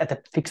characters at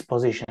a fixed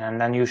position, and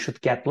then you should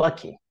get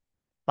lucky,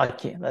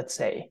 let's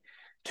say,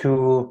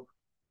 to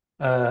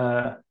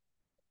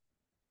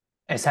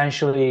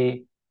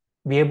essentially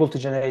be able to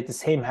generate the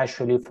same hash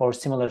value for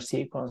similar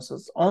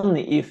sequences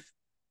only if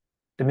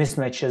the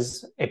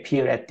mismatches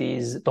appear at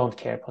these don't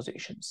care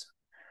positions.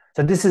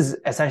 So this is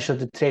essentially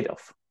the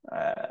trade-off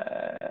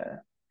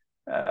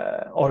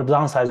or the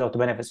downsides of the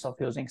benefits of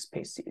using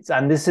space seeds.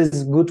 And this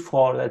is good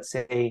for, let's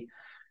say,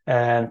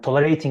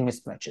 tolerating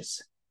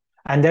mismatches.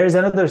 And there is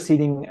another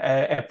seeding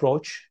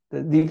approach.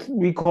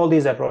 We call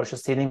these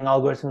approaches seeding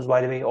algorithms,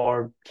 by the way,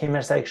 or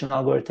k-mer selection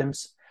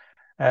algorithms,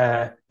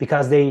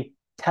 because they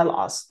tell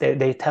us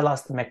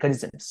the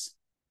mechanisms,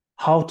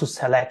 how to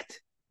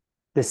select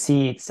the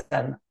seeds,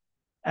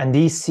 and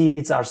these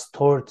seeds are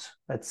stored,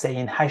 let's say,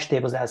 in hash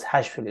tables as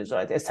hash values,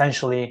 right?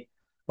 Essentially,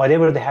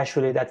 whatever the hash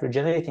value that we're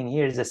generating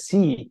here is a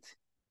seed,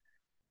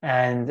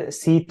 and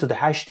seed to the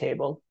hash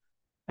table,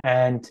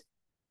 and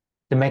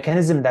the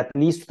mechanism that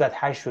leads to that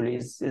hash value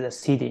is a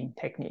seeding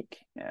technique,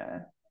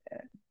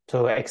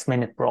 to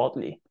explain it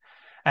broadly.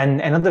 And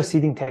another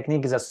seeding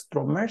technique is a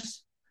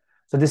strobmers.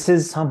 So this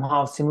is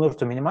somehow similar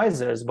to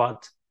minimizers,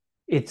 but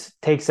it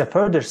takes a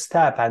further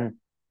step, and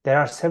there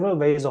are several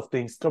ways of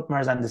doing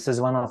strobmers, and this is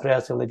one of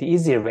relatively the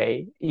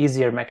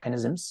easier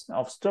mechanisms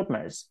of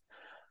strobmers.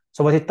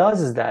 So what it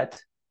does is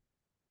that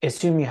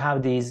assume you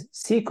have these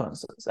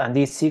sequences, and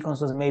these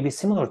sequences may be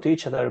similar to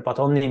each other, but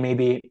only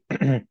maybe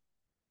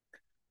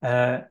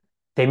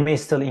they may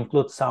still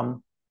include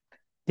some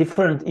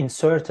different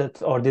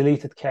inserted or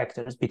deleted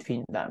characters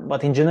between them.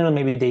 But in general,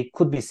 maybe they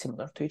could be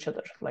similar to each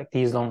other, like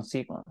these long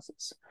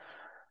sequences.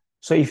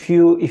 So if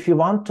you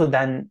want to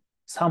then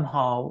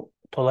somehow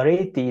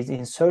tolerate these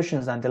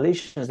insertions and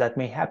deletions that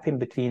may happen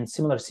between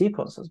similar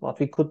sequences, what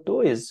we could do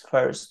is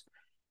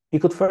we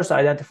could first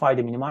identify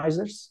the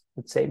minimizers,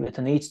 let's say,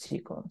 within each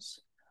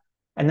sequence.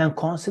 and then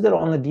consider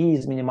only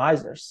these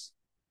minimizers,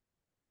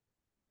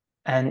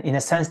 and in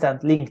a sense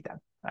that link them,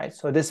 right?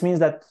 So this means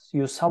that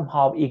you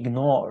somehow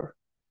ignore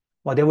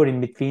whatever in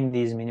between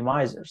these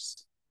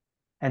minimizers,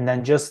 and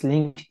then just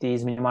link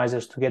these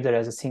minimizers together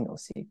as a single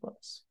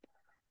sequence.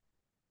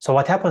 So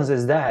what happens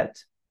is that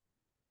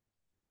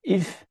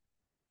if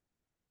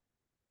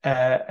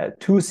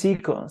two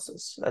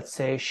sequences, let's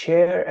say,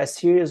 share a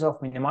series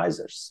of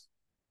minimizers,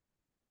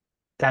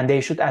 then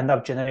they should end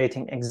up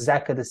generating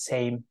exactly the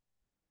same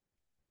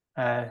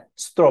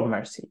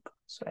Strobmer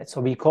sequence, right?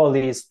 So we call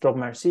these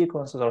Strobmer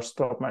sequences or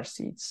Strobmer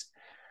seeds,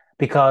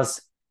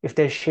 because if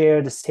they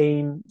share the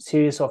same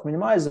series of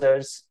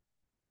minimizers,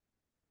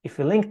 if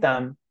we link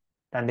them,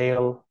 then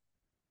they'll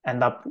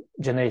end up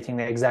generating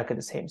exactly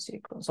the same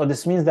sequence. So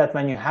this means that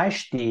when you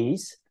hash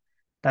these,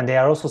 then they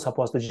are also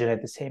supposed to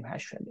generate the same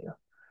hash value.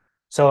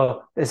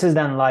 So this is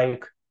then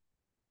like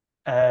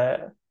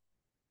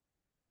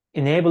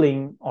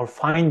enabling or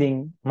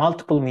finding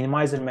multiple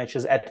minimizer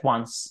matches at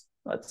once,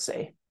 let's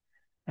say,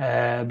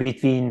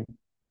 between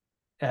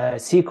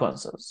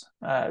sequences,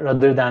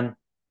 rather than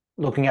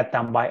looking at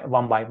them by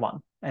one.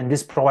 And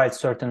this provides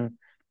certain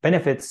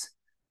benefits,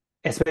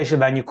 especially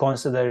when you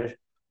consider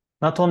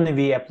not only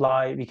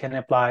we can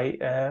apply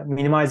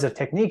minimizer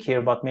technique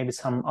here, but maybe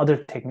some other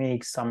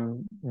techniques,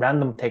 some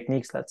random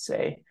techniques, let's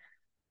say,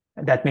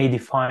 that may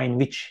define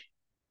which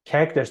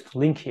characters to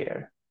link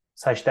here,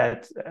 such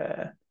that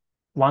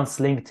once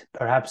linked,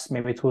 perhaps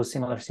maybe two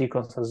similar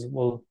sequences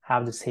will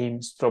have the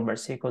same Strobmer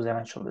sequence,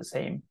 eventually the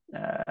same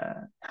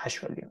hash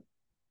value.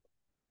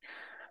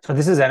 So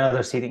this is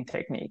another seeding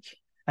technique.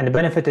 And the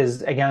benefit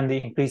is, again,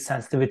 the increased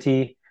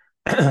sensitivity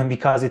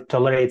because it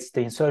tolerates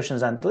the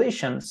insertions and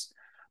deletions.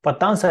 But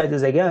downside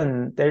is,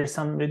 again, there is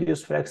some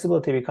reduced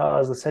flexibility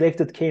because the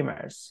selected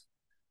k-mers,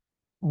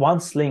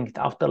 once linked,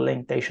 after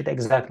linked, they should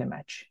exactly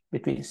match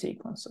between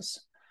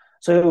sequences.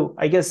 So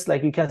I guess,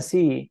 like, you can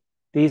see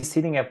these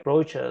seeding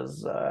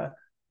approaches,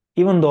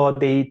 even though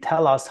they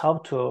tell us how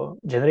to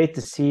generate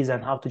the seeds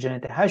and how to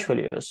generate the hash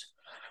values,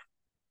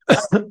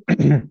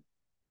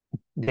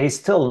 they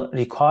still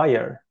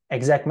require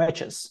exact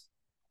matches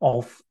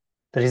of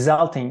the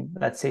resulting,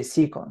 let's say,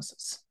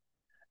 sequences,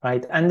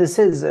 right? And this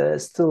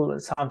is still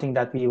something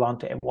that we want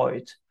to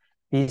avoid.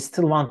 We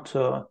still want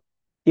to,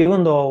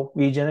 even though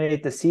we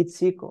generate the seed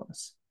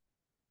sequence,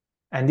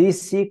 and these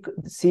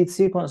seed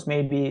sequence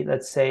may be,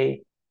 let's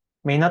say,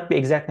 may not be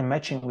exactly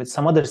matching with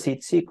some other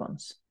seed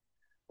sequence,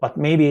 but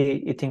maybe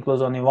it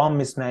includes only one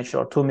mismatch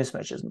or two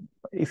mismatches.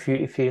 If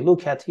you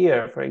look at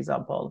here, for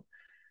example,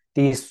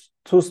 these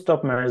two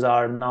Strobmers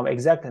are now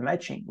exactly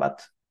matching,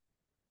 but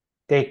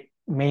they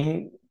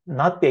may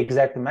not be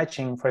exactly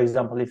matching, for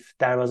example, if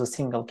there was a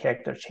single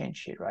character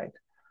change here, right?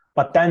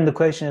 But then the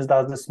question is,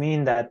 does this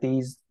mean that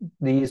these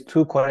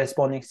two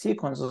corresponding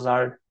sequences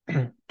are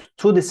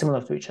too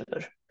dissimilar to each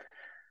other?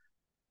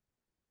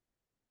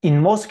 In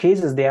most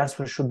cases, the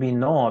answer should be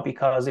no,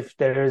 because if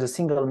there is a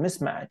single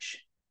mismatch,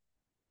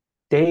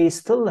 they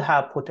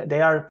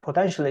are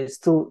potentially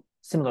still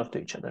similar to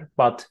each other.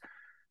 But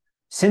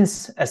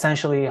since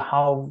essentially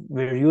how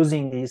we're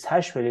using these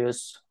hash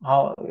values,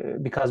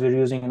 because we're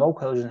using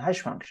local origin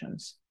hash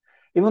functions,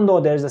 even though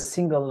there's a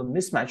single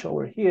mismatch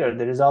over here,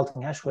 the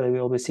resulting hash value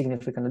will be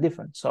significantly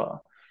different.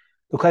 So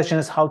the question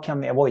is, how can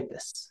we avoid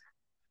this?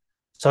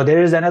 So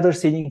there is another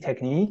seeding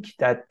technique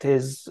that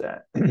is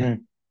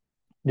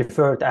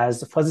referred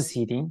as fuzzy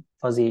seeding,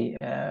 fuzzy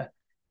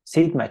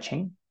seed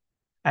matching.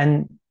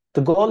 And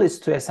the goal is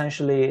to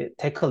essentially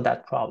tackle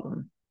that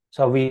problem.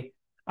 So we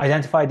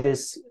identify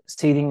this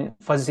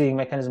fuzzy seeding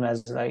mechanism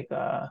as like,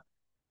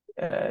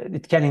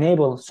 it can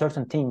enable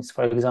certain things.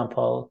 For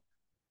example,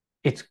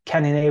 it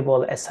can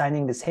enable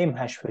assigning the same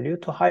hash value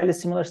to highly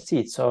similar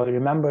seeds. So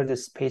remember the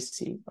space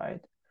seed,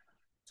 right?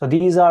 So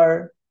these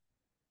are,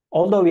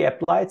 although we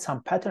applied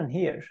some pattern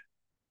here,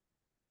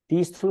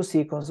 these two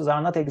sequences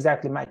are not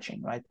exactly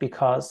matching, right?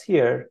 Because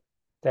here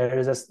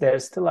there's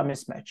still a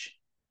mismatch.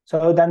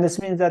 So then this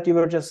means that you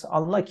were just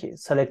unlucky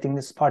selecting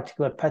this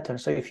particular pattern.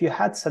 So if you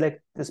had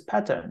selected this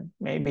pattern,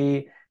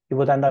 maybe you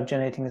would end up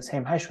generating the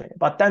same hash value.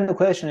 But then the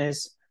question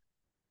is,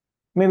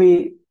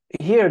 maybe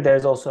here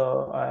there's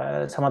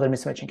also some other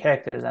mismatching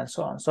characters and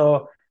so on.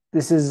 So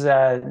this is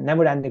a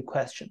never-ending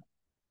question.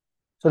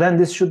 So then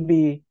this should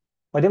be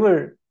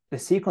whatever the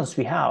sequence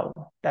we have,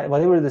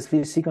 whatever the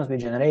sequence we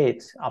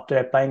generate after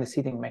applying the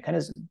seeding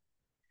mechanism,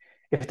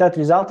 if that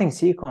resulting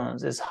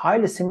sequence is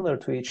highly similar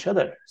to each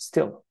other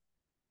still,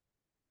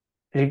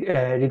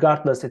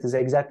 regardless it is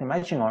exactly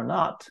matching or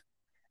not,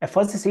 a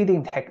fuzzy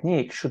seeding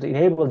technique should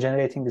enable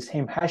generating the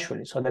same hash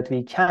value so that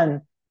we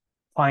can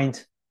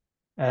find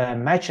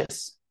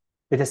matches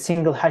with a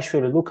single hash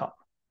value lookup,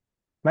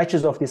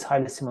 matches of these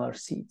highly similar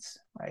seeds,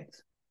 right?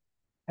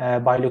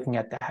 By looking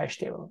at the hash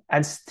table.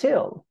 And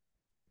still,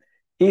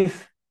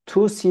 if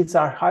two seeds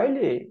are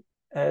highly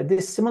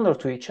dissimilar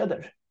to each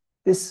other,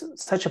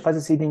 such a fuzzy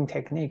seeding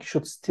technique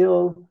should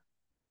still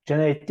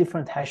generate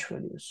different hash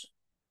values.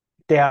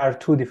 They are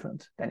too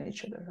different than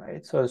each other,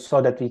 right?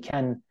 So that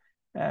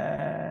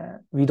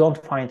we don't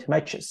find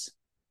matches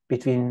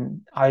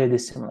between highly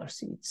dissimilar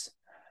seeds.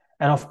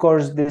 And of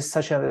course,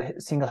 such a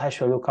single hash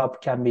value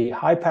lookup can be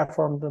high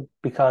performed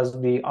because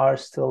we are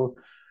still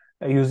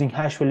using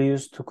hash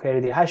values to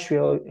query the hash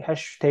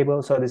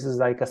table. So this is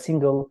like a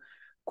single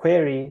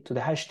query to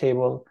the hash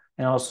table,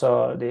 and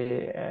also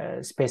the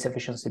space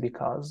efficiency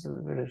because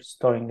we're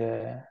storing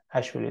the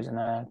hash values in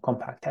a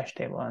compact hash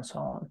table and so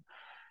on.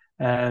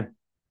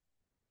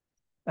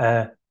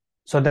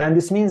 So then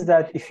this means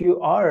that if you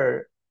are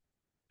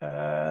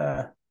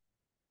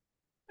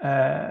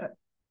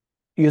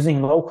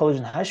using low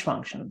collision hash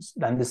functions,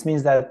 then this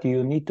means that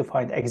you need to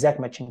find exact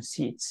matching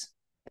seeds.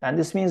 And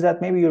this means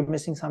that maybe you're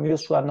missing some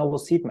useful and novel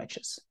seed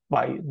matches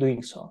by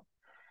doing so.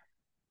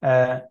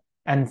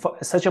 And for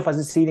such a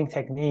fuzzy seeding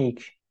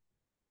technique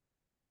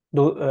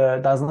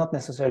does not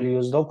necessarily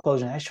use low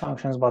collision hash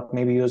functions, but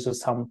maybe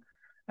uses some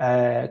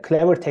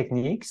clever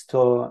techniques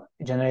to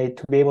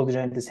be able to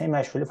generate the same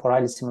hash value for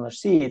highly similar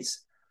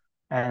seeds.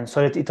 And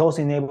so that it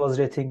also enables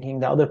rethinking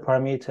the other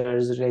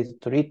parameters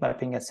related to read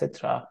mapping,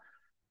 etc.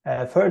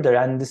 Further.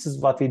 And this is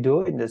what we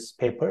do in this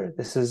paper.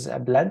 This is a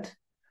blend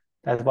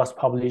that was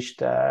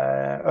published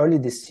early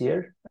this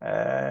year.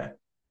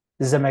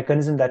 This is a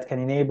mechanism that can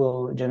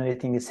enable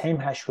generating the same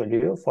hash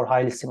value for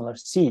highly similar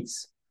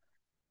seeds.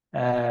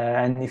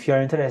 And if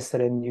you're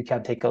interested, you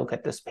can take a look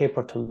at this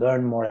paper to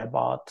learn more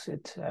about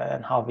it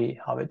and how we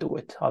do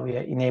it, how we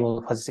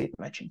enable fuzzy seed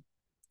matching.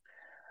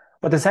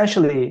 But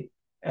essentially,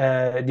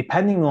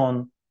 depending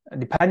on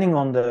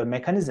the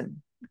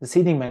mechanism, the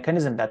seeding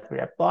mechanism that we're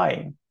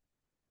applying,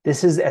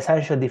 this is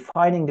essentially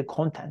defining the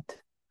content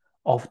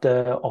of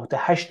the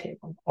hash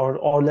table,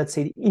 or let's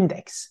say the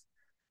index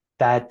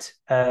that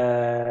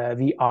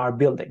we are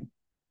building.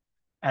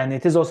 And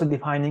it is also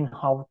defining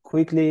how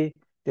quickly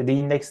the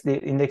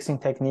indexing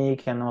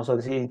technique and also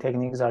the seeding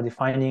techniques are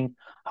defining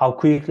how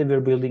quickly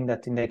we're building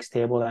that index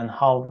table and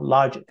how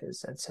large it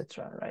is,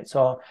 etc. Right?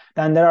 So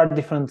then there are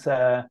different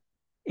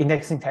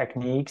indexing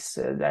techniques.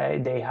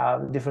 They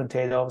have different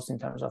trade-offs in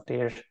terms of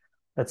their,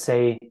 let's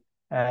say,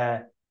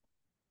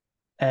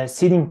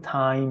 seeding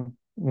time,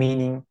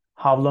 meaning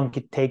how long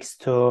it takes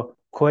to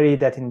query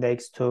that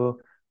index to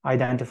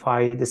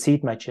identify the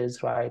seed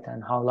matches, right,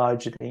 and how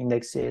large the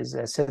index is,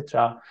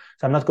 etc.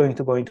 So I'm not going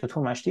to go into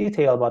too much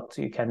detail, but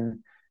you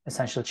can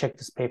essentially check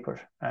this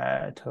paper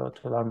to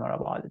learn more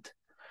about it.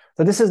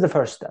 So this is the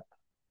first step.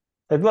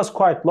 It was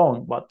quite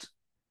long, but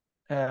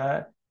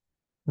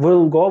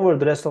we'll go over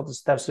the rest of the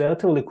steps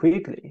relatively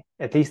quickly,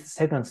 at least the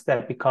second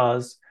step,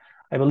 because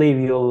I believe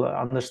you'll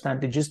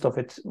understand the gist of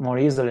it more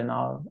easily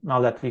now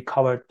that we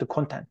covered the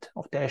content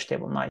of the hash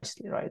table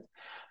nicely, right?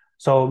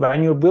 So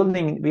when you're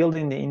building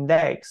the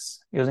index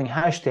using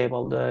hash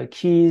table, the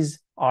keys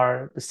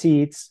are the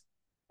seeds,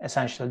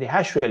 essentially the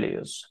hash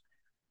values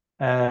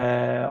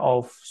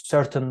of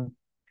certain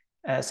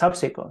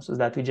subsequences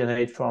that we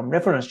generate from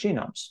reference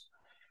genomes.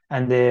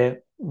 And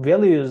the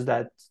values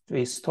that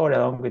we store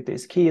along with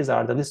these keys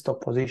are the list of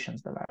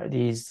positions where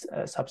these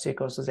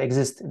subsequences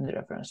exist in the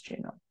reference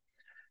genome.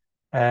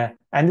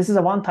 And this is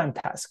a one-time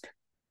task.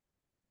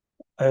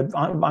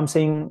 I'm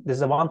saying this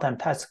is a one-time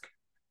task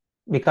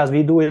because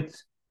we do it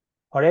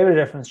for every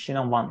reference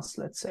genome once,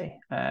 let's say,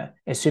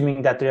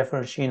 assuming that the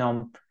reference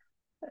genome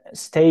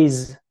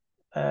stays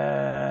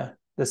the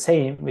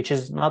same, which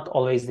is not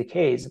always the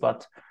case,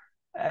 but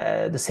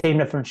the same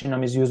reference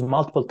genome is used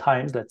multiple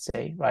times, let's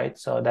say, right?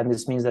 So then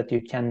this means that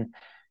you can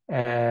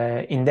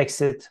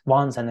index it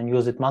once and then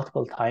use it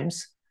multiple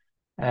times.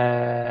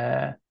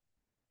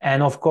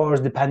 And of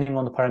course, depending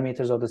on the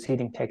parameters of the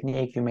seeding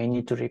technique, you may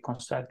need to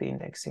reconstruct the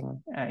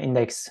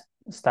index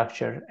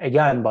structure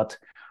again, but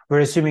we're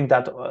assuming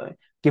that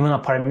given a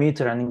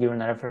parameter and given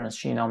a reference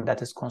genome,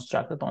 that is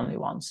constructed only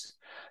once.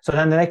 So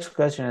then the next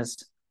question is,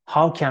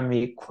 how can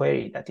we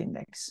query that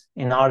index?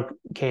 In our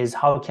case,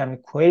 how can we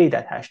query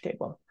that hash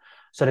table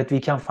so that we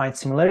can find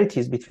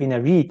similarities between a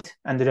read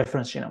and the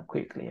reference genome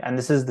quickly? And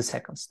this is the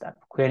second step,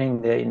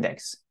 querying the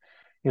index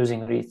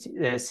using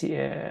the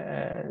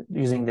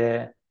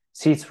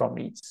seeds from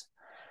reads.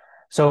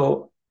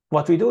 So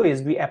what we do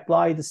is we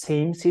apply the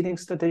same seeding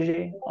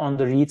strategy on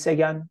the reads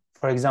again.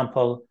 For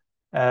example,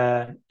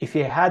 if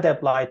you had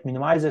applied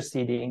minimizer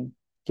seeding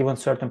given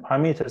certain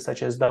parameters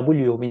such as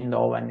W,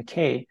 window, and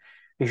K,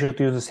 we should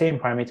use the same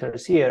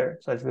parameters here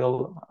so that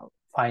we'll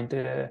find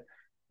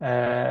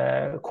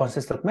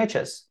consistent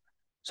matches.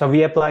 So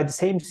we apply the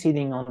same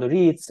seeding on the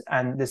reads,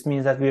 and this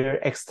means that we're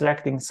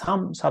extracting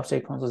some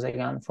subsequences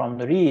again from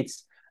the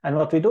reads. And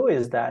what we do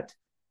is that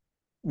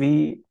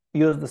we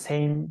use the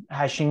same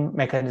hashing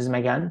mechanism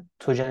again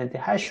to generate the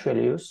hash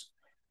values,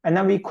 and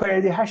then we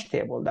query the hash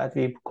table that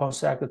we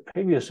constructed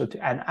previously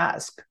and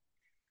ask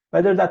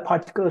whether that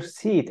particular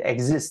seed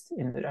exists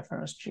in the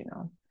reference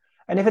genome.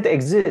 And if it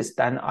exists,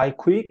 then I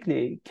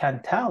quickly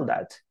can tell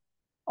that,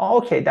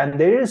 okay, then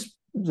there is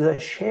the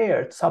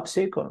shared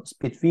subsequence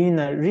between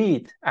a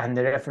read and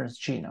the reference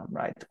genome,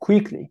 right?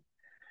 Quickly.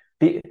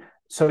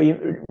 So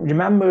you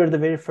remember the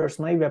very first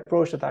naive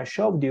approach that I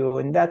showed you.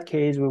 In that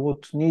case, we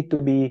would need to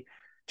be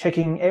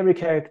checking every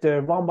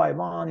character one by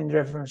one in the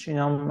reference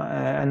genome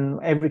and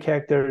every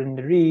character in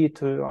the read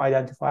to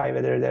identify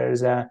whether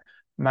there's a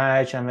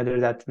match and whether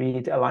that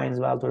read aligns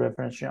well to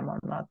reference genome or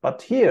not.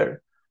 But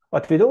here,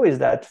 what we do is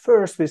that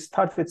first we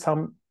start with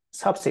some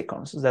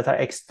subsequences that are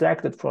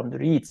extracted from the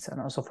reads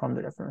and also from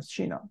the reference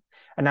genome.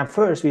 And then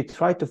first we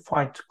try to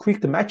find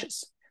quick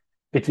matches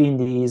between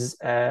these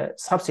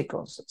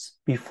subsequences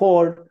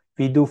before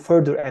we do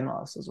further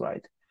analysis,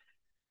 right?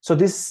 So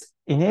this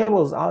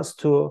enables us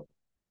to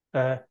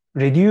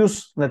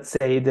reduce, let's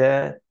say,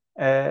 the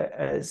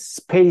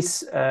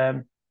space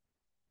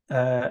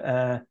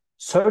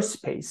search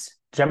space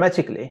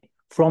dramatically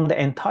from the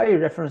entire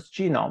reference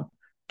genome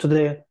to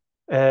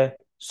the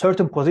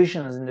certain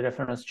positions in the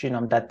reference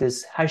genome that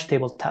this hash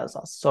table tells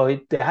us. So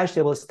the hash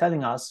table is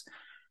telling us,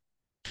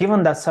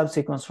 given that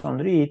subsequence from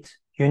the read,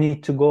 you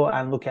need to go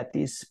and look at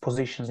these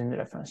positions in the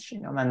reference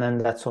genome, and then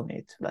that's on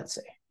it, let's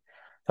say.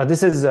 So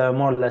this is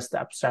more or less the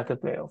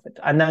abstracted way of it.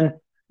 And then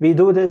we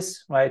do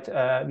this, right?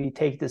 We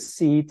take the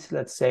seed,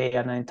 let's say,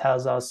 and then it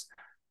tells us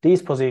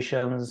these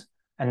positions,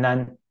 and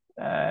then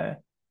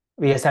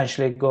we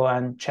essentially go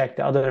and check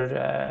the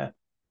other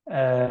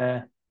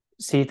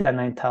seed, and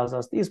then it tells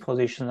us these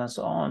positions and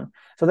so on.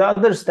 So the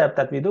other step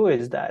that we do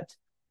is that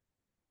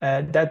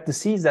the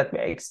seeds that we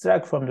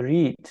extract from the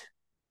read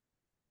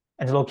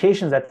and the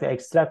locations that we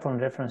extract from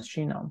the reference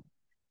genome,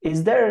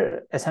 is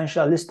there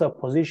essentially a list of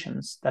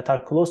positions that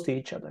are close to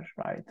each other,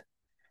 right?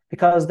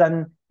 Because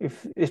then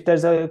if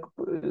there's a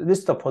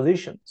list of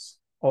positions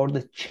or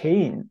the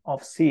chain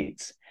of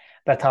seeds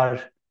that are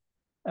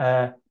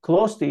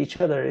close to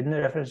each other in the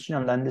reference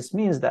genome, then this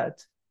means that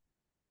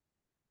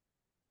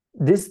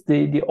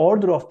the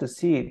order of the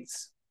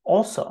seeds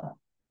also,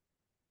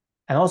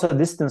 and also the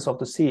distance of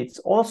the seeds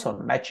also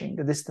matching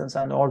the distance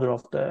and order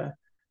of the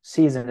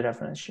seeds in the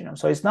reference genome.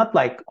 So it's not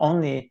like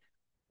only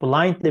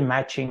blindly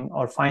matching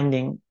or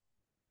finding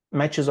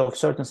matches of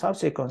certain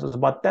subsequences,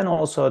 but then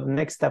also the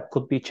next step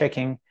could be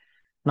checking.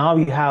 Now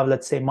you have,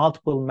 let's say,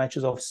 multiple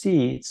matches of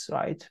seeds,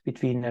 right,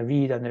 between the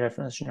read and the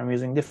reference genome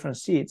using different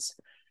seeds.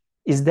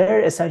 Is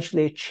there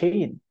essentially a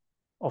chain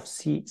of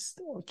seeds,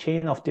 or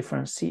chain of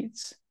different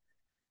seeds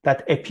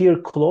that appear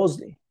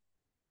closely,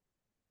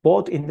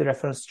 both in the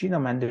reference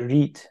genome and the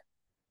read,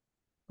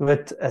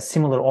 with a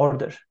similar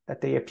order that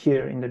they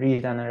appear in the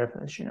read and the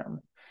reference genome?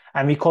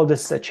 And we call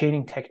this a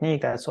chaining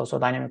technique. That's also a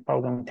dynamic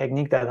programming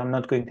technique that I'm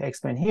not going to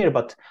explain here,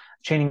 but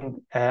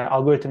chaining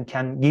algorithm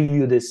can give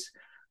you this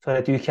so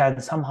that you can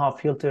somehow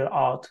filter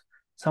out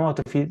some of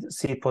the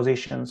seed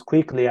positions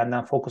quickly and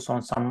then focus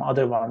on some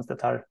other ones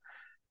that are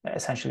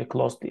essentially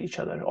close to each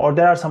other. Or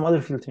there are some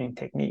other filtering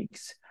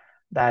techniques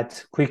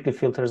that quickly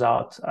filters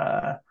out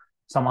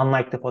some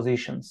unlikely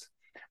positions.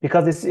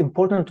 Because it's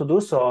important to do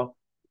so,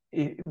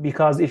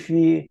 because if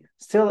we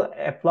still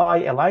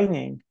apply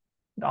aligning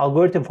the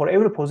algorithm for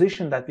every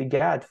position that we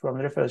get from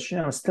the reference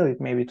genome, still it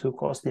may be too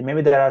costly.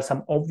 Maybe there are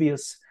some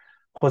obvious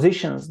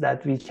positions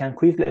that we can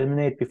quickly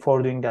eliminate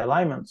before doing the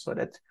alignment, so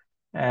that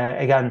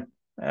again,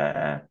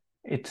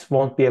 it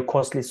won't be a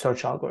costly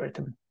search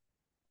algorithm.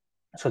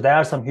 So there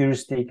are some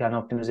heuristic and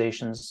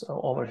optimizations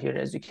over here,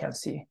 as you can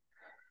see.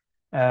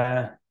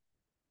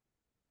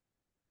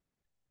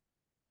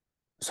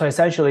 So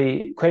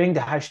essentially, querying the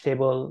hash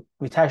table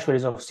with hash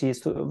values of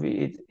seeds,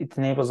 it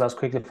enables us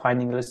quickly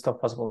finding a list of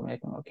possible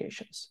making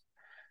locations.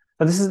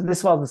 So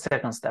this was the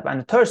second step. And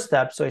the third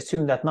step, so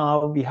assume that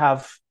now we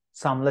have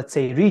some, let's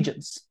say,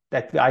 regions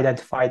that we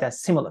identified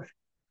as similar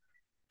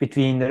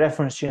between the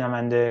reference genome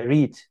and the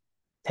read,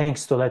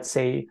 thanks to, let's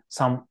say,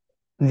 some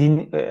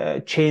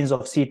chains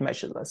of seed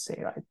matches, let's say,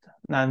 right?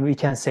 And we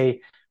can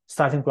say,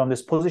 starting from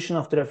this position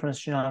of the reference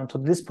genome to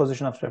this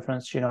position of the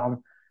reference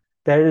genome,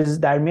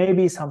 there may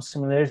be some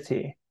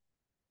similarity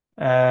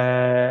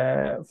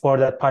for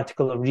that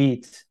particular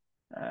read,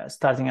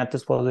 starting at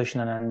this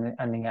position and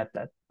ending at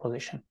that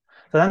position.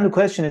 So then the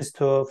question is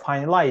to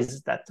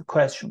finalize that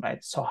question,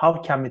 right? So how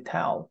can we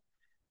tell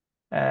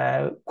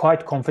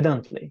quite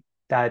confidently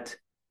that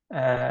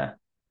the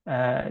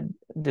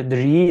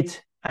read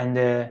and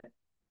the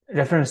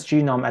reference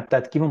genome at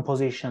that given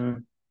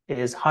position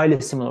is highly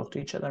similar to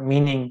each other,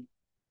 meaning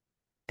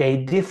they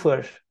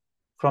differ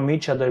from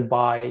each other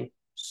by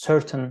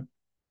certain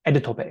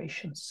edit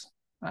operations,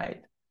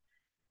 right?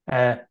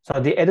 So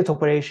the edit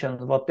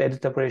operation, what the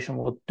edit operation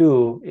would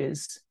do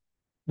is,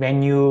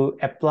 when you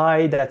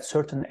apply that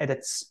certain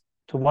edits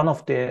to one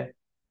of the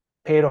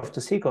pair of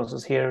the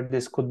sequences here,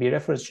 this could be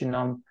reference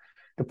genome,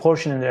 the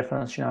portion in the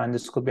reference genome, and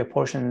this could be a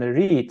portion in the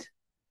read.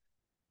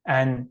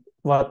 And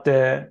what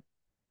the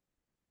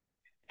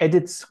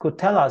edits could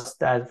tell us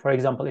that, for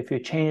example, if you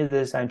change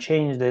this and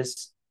change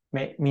this,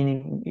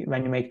 meaning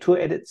when you make two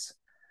edits,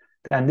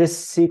 then this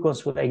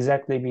sequence will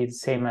exactly be the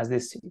same as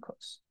this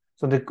sequence.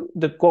 So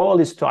the goal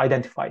is to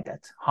identify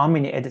that, how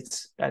many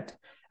edits that,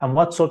 and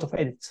what sort of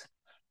edits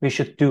we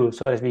should do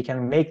so that we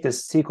can make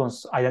this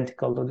sequence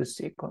identical to this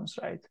sequence,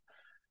 right?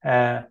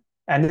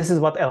 And this is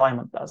what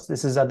alignment does.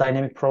 This is a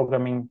dynamic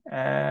programming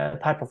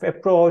type of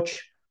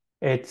approach.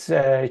 It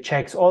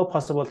checks all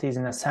possibilities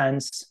in a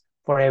sense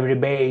for every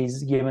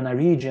base given a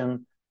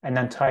region, and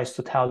then tries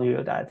to tell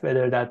you that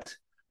whether that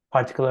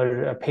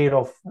particular pair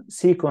of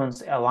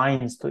sequence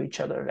aligns to each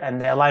other.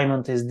 And the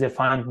alignment is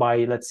defined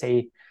by, let's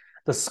say,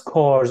 the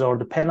scores or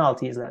the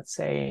penalties, let's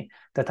say,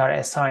 that are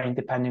assigned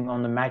depending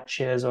on the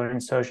matches or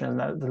insertions,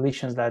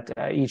 deletions that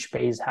each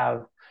base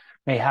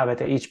may have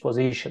at each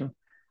position,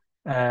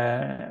 which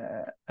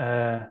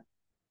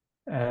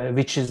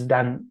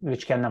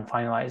can then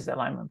finalize the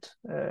alignment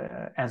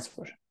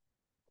answer.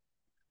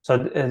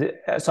 So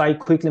I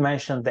quickly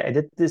mentioned the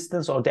edit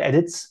distance or the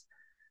edits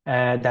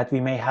that we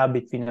may have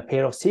between a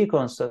pair of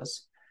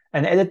sequences.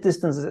 And edit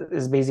distance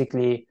is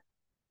basically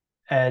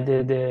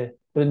the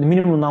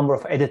minimum number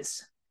of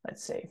edits,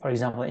 let's say, for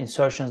example,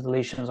 insertions,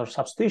 deletions, or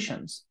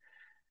substitutions,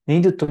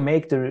 needed to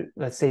make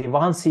let's say,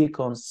 one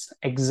sequence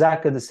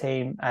exactly the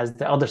same as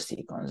the other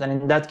sequence. And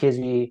in that case,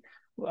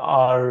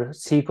 our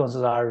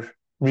sequences are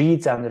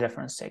reads and the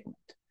reference segment.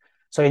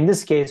 So in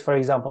this case, for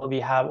example, we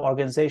have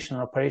organization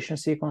and operation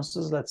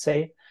sequences, let's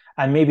say,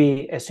 and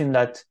maybe assume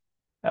that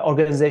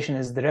organization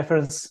is the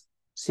reference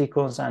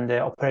sequence and the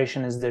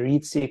operation is the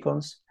read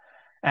sequence.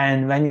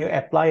 And when you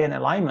apply an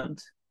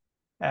alignment,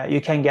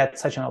 you can get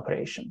such an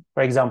operation.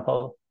 For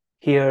example,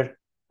 here,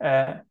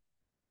 the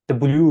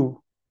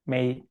blue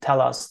may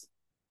tell us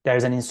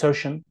there's an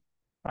insertion,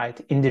 right,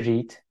 in the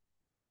read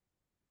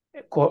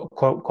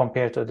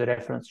compared to the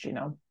reference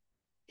genome.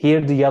 Here,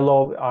 the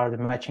yellow are the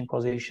matching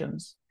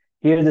positions.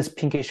 Here, this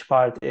pinkish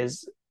part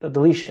is the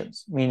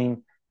deletions,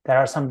 meaning there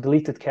are some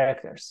deleted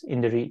characters in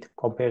the read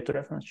compared to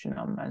reference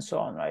genome and so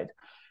on, right?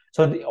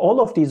 So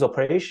all of these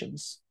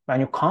operations,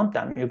 when you count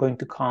them, you're going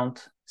to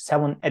count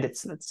 7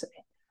 edits, let's say.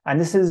 And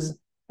this is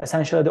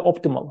essentially the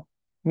optimal,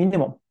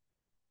 minimum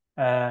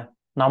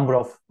number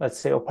of, let's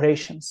say,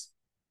 operations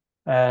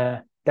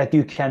that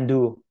you can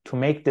do to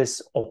make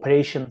this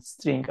operation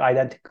string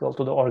identical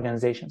to the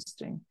organization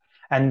string.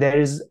 And there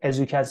is, as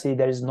you can see,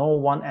 there is no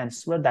one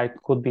answer. There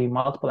could be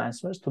multiple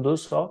answers to do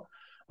so.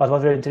 But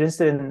what we're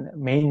interested in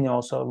mainly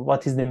also,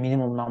 what is the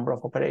minimum number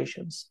of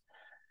operations?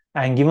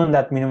 And given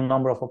that minimum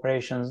number of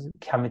operations,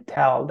 can we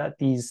tell that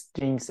these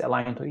strings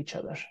align to each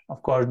other?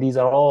 Of course, these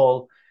are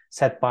all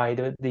set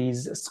by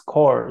these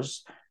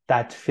scores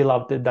that fill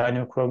up the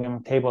dynamic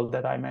programming table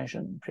that I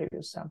mentioned in the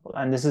previous sample.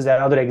 And this is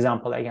another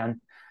example,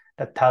 again,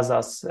 that tells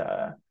us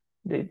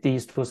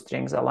these two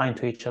strings align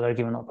to each other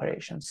given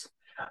operations.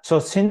 So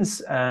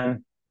since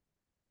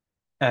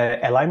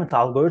alignment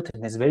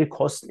algorithm is very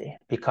costly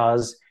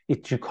because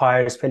it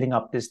requires filling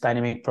up this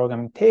dynamic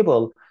programming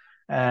table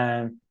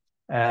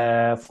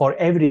for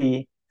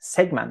every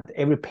segment,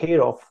 every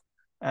pair of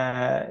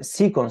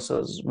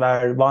sequences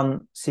where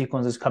one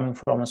sequence is coming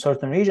from a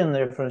certain region in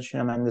the reference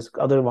genome and this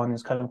other one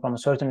is coming from a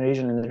certain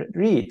region in the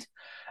read.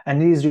 And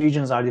these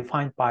regions are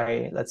defined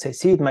by, let's say,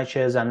 seed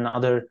matches and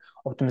other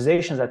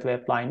optimizations that we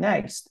apply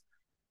next.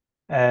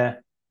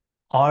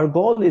 Our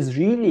goal is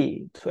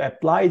really to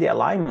apply the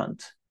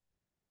alignment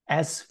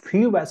as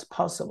few as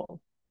possible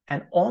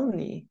and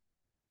only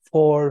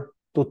for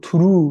the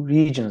true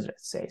regions,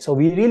 let's say. So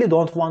we really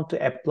don't want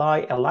to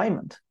apply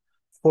alignment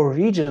for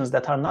regions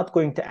that are not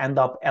going to end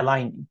up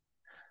aligning.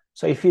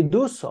 So if we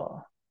do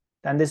so,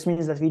 then this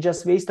means that we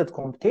just wasted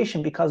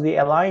computation because we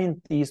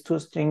aligned these two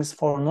strings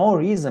for no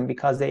reason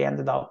because they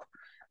ended up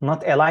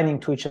not aligning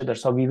to each other.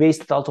 So we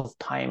wasted a lot of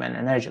time and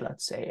energy,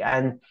 let's say,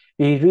 and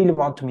we really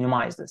want to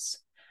minimize this.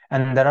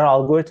 And there are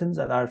algorithms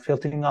that are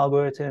filtering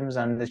algorithms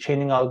and the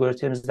chaining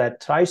algorithms that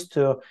tries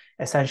to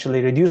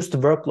essentially reduce the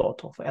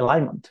workload of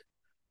alignment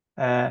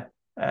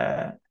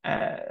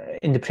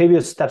in the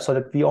previous step so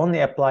that we only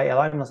apply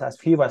alignments as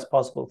few as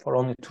possible for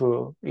only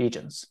true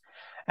regions.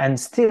 And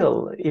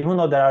still, even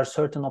though there are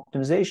certain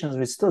optimizations,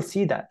 we still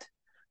see that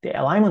the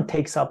alignment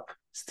takes up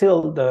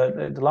still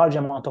the large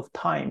amount of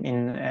time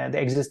in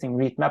the existing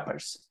read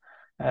mappers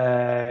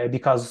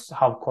because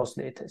how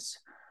costly it is.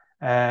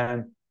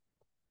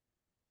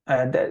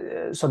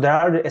 So there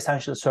are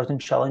essentially certain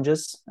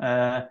challenges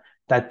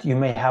that you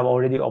may have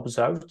already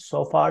observed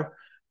so far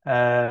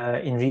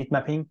in read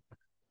mapping.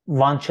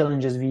 One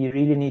challenge is we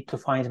really need to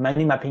find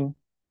many mappings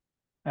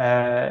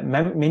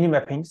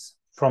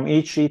from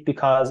each read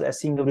because a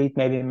single read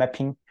may be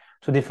mapping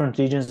to different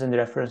regions in the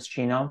reference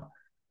genome,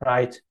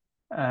 right?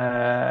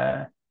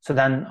 So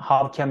then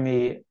how can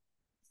we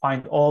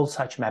find all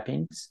such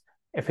mappings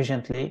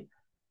efficiently?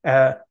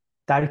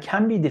 There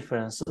can be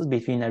differences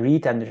between a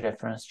read and the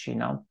reference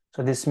genome.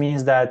 So this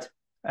means that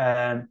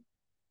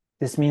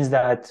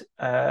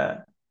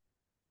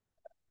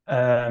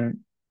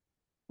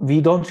we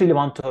don't really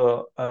want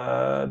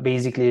to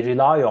basically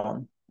rely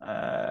on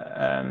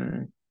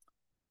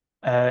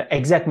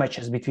exact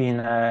matches between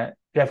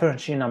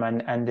reference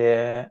genome and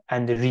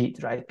the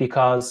read, right?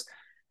 Because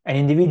an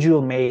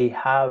individual may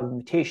have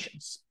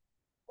mutations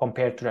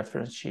compared to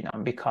reference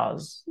genome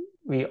because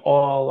we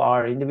all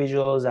are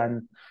individuals,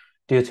 and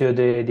due to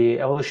the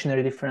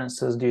evolutionary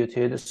differences, due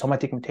to the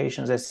somatic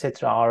mutations,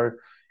 etc., our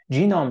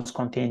genomes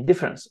contain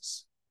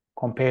differences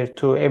compared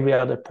to every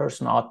other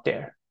person out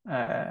there,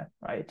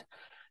 right?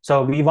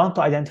 So we want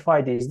to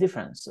identify these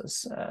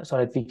differences so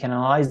that we can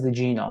analyze the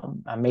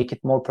genome and make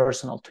it more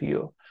personal to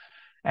you.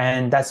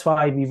 And that's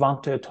why we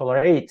want to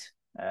tolerate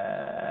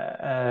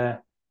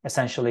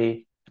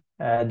essentially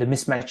the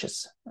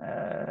mismatches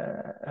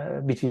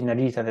between the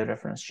read and the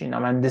reference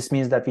genome. And this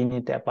means that we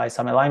need to apply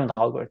some alignment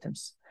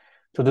algorithms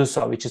to do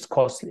so, which is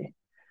costly.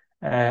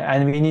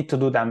 And we need to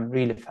do them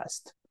really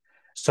fast.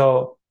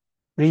 So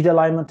read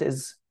alignment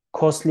is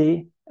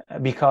costly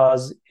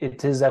because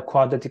it is a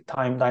quadratic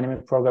time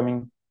dynamic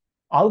programming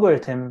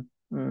algorithm,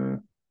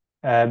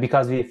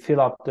 because we fill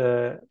up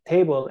the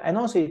table, and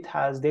also it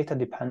has data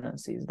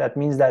dependencies. That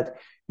means that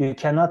you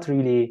cannot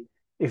really,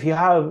 if you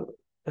have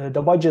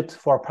the budget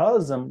for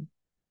parallelism,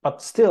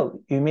 but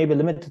still you may be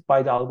limited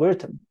by the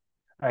algorithm,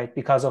 right?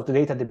 Because of the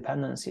data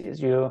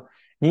dependencies, you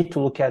need to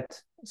look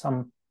at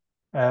some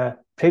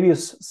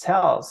previous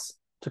cells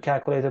to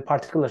calculate a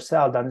particular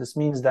cell. Then this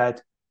means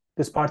that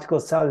this particular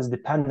cell is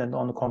dependent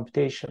on the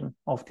computation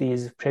of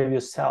these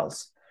previous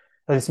cells.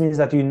 So this means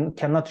that you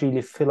cannot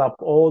really fill up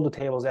all the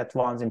tables at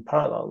once in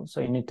parallel.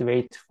 So you need to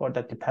wait for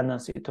that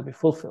dependency to be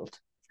fulfilled.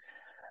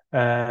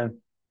 And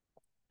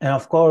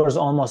of course,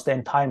 almost the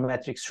entire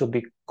matrix should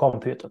be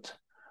computed.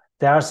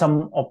 There are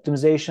some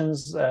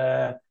optimizations,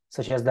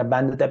 such as the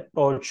banded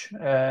approach,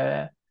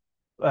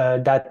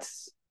 that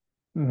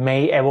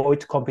may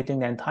avoid computing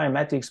the entire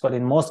matrix, but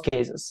in most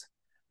cases,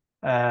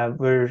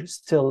 we're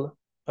still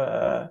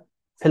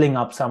filling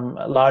up some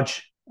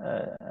large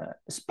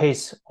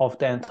space of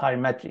the entire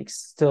matrix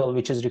still,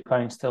 which is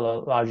requiring still a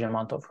large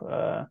amount of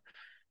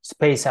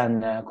space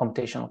and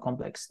computational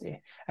complexity.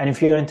 And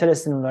if you're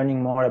interested in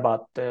learning more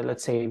about,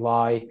 let's say,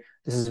 why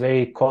this is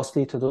very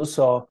costly to do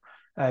so,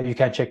 you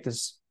can check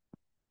this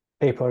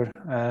paper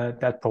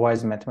that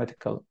provides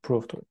mathematical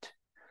proof to it.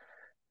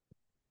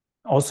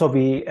 Also,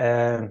 we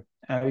have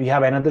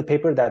another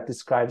paper that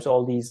describes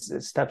all these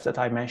steps that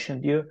I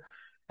mentioned you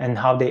and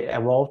how they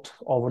evolved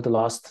over the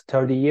last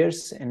 30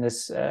 years in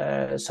this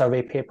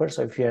survey paper.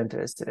 So if you're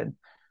interested in,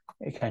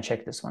 you can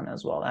check this one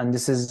as well. And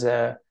this is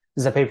a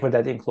paper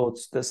that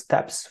includes the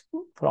steps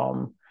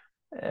from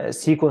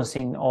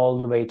sequencing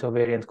all the way to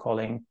variant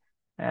calling.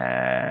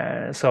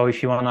 So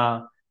if you want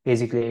to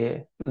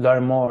basically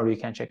learn more, you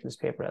can check this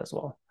paper as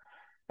well.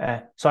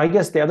 So I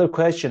guess the other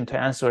question to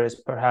answer is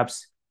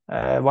perhaps,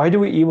 why do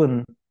we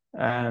even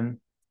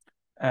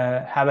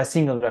have a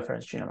single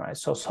reference genome, right?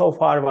 So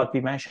far what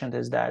we mentioned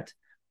is that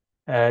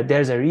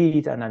there's a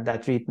read, and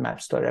that read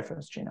maps to a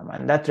reference genome.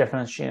 And that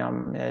reference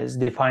genome is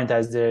defined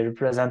as the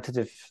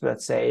representative,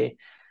 let's say,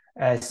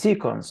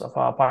 sequence of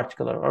a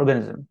particular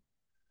organism.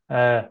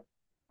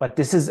 But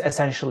this is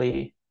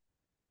essentially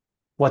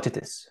what it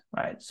is,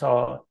 right?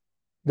 So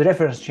the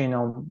reference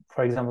genome,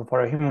 for example,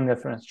 for a human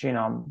reference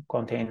genome,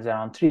 contains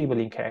around 3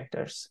 billion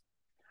characters.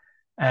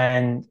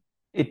 And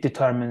it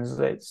determines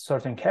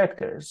certain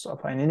characters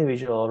of an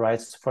individual, right?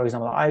 For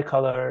example, eye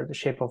color, the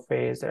shape of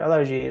face, their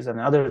allergies, and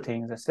other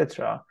things,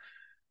 etc.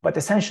 But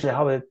essentially,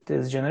 how it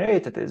is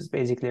generated is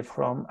basically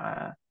from,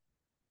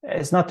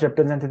 it's not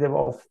representative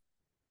of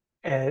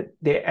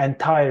the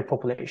entire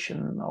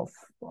population of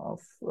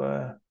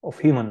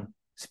human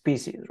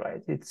species,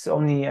 right? It's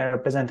only a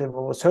representative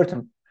of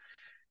certain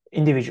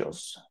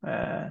individuals,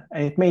 and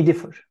it may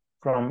differ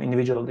from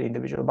individual to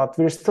individual, but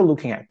we're still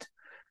looking at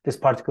this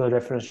particular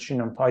reference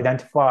genome to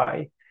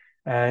identify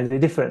the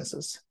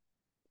differences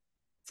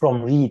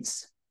from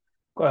reads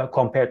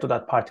compared to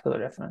that particular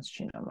reference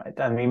genome, right?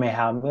 And we may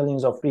have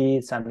millions of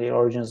reads and the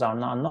origins are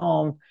not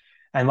known.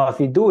 And what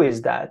we do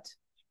is that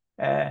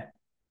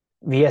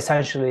we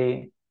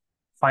essentially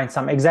find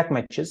some exact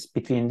matches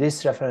between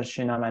this reference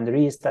genome and the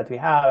reads that we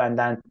have, and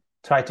then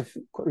try to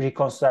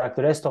reconstruct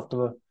the rest of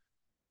the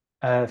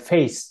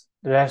face,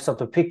 the rest of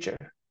the picture,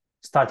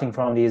 starting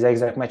from these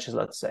exact matches,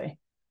 let's say.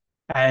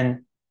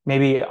 And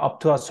maybe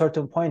up to a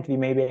certain point, we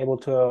may be able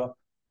to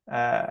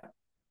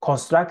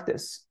construct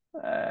this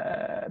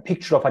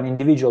picture of an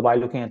individual by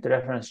looking at the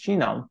reference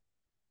genome.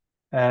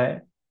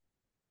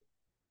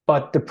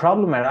 But the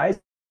problem arises,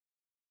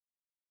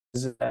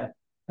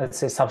 let's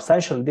say,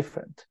 substantially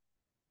different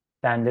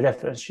than the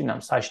reference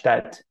genome, such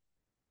that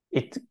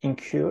it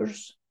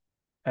incurs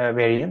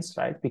variance,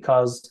 right?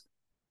 Because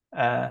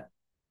the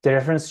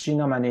reference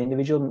genome and the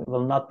individual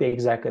will not be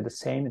exactly the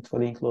same. It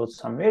will include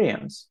some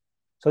variance.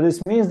 So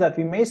this means that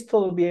we may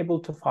still be able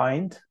to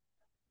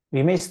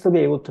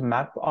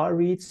map our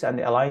reads and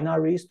align our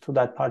reads to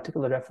that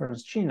particular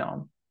reference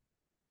genome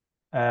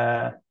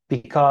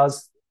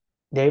because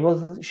they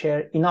will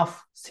share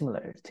enough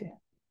similarity,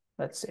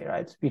 let's say,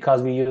 right?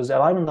 Because we use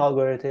alignment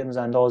algorithms,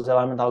 and those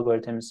alignment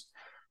algorithms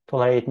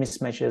tolerate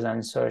mismatches and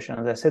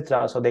insertions,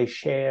 etc. So they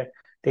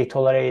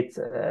tolerate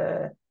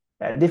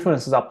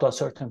differences up to a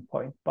certain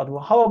point. But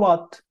how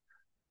about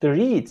the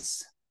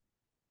reads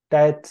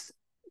that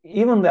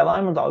even the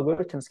alignment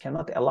algorithms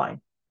cannot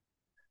align?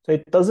 So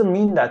it doesn't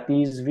mean that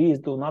these reads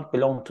do not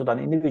belong to that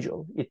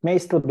individual. It may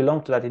still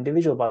belong to that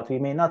individual, but we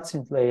may not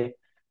simply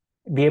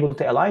be able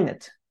to align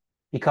it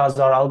because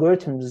our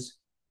algorithms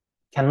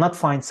cannot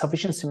find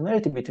sufficient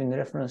similarity between the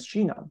reference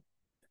genome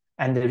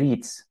and the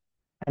reads.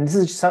 And this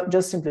is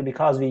just simply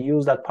because we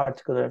use that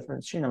particular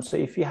reference genome. So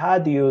if we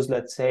had used,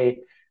 let's say,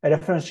 a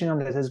reference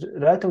genome that is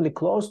relatively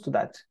close to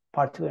that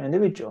particular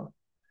individual,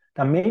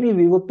 then maybe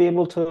we would be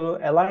able to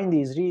align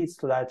these reads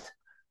to that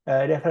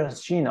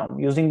reference genome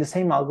using the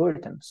same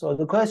algorithm. So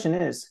the question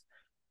is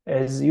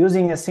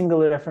using a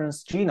single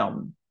reference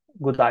genome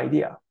a good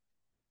idea?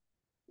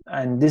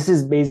 And this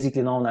is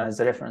basically known as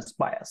the reference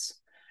bias.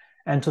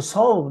 And to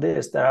solve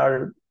this,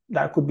 there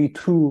could be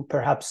two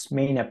perhaps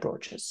main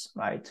approaches,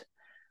 right?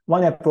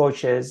 One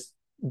approach is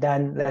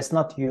then let's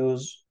not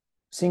use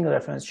single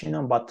reference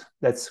genome, but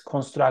let's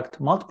construct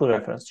multiple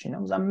reference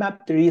genomes and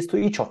map the reads to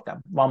each of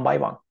them one by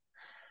one.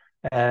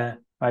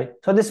 Right.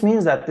 So this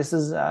means that this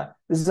is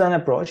an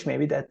approach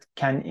maybe that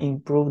can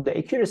improve the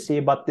accuracy,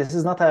 but this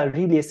is not a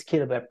really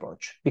scalable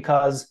approach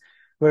because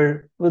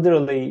we're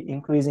literally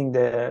increasing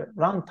the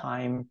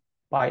runtime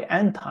by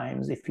n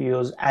times if you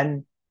use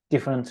n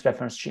different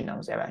reference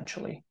genomes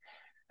eventually.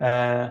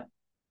 So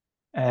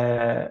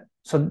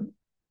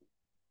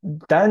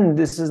then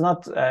this is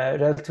not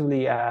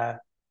relatively a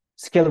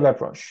scalable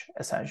approach,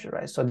 essentially,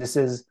 right? So this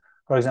is,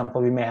 for example,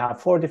 we may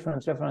have 4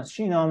 different reference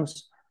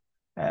genomes.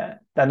 Then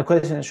the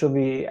question should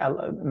be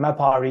map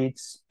our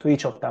reads to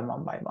each of them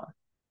one by one.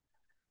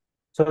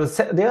 So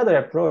the other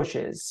approach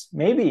is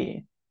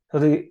maybe, so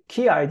the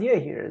key idea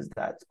here is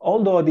that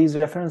although these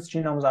reference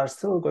genomes are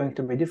still going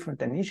to be different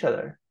than each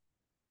other,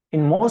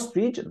 in most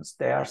regions,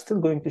 they are still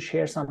going to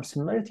share some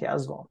similarity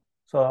as well.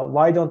 So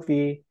why don't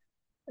we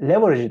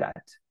leverage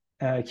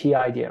that key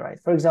idea, right?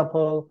 For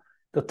example,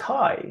 the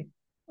Thai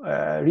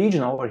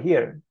region over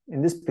here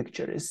in this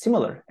picture is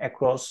similar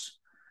across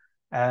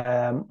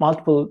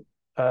multiple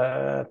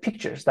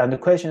pictures. Then the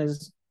question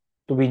is,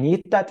 do we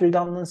need that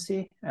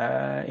redundancy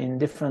in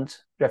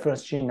different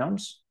reference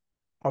genomes?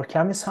 Or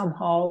can we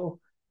somehow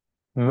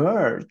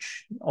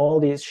merge all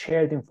these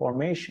shared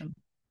information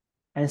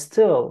and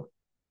still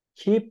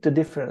keep the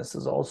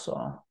differences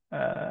also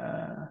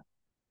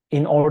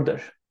in order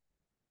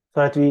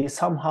so that we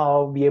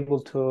somehow be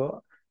able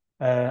to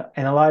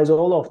analyze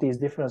all of these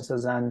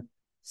differences and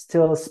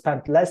still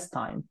spend less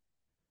time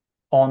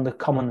on the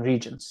common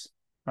regions,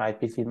 right,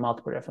 between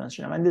multiple reference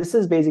genomes. And this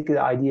is basically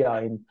the idea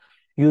in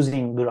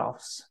using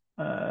graphs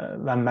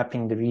when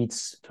mapping the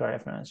reads to a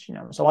reference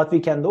genome. So what we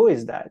can do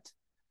is that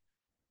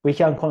we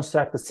can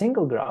construct a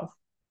single graph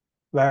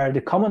where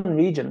the common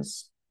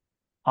regions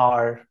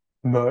are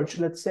merged,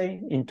 let's say,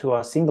 into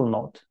a single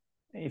node,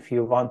 if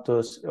you want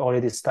to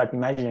already start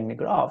imagining the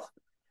graph.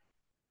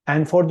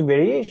 And for the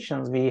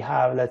variations, we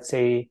have, let's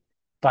say,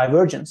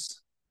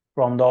 divergence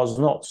from those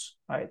nodes,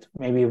 right?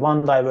 Maybe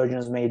one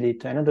divergence may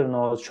lead to another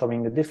node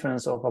showing the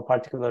difference of a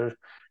particular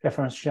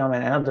reference genome,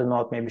 and another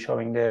node may be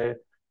showing the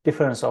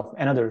difference of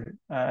another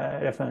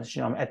reference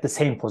genome at the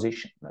same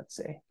position, let's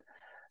say.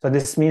 So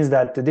this means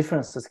that the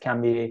differences can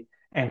be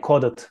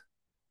encoded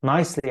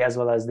nicely as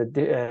well as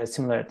the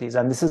similarities.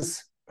 And this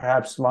is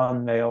perhaps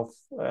one way of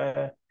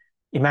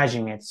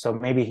imagining it. So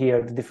maybe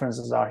here the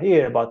differences are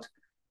here, but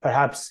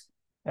perhaps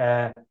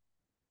for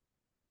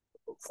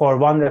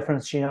one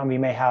reference genome, we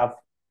may have,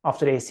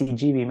 after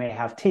ACG, we may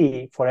have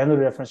T. For another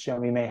reference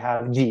genome, we may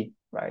have G,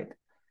 right?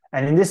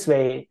 And in this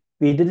way,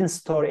 we didn't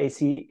store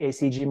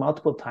ACG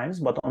multiple times,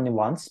 but only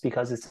once,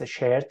 because it's a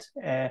shared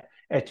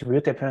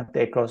attribute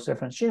apparently across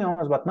reference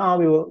genomes. But now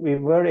we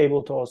were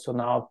able to also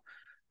now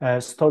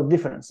store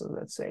differences,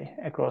 let's say,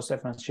 across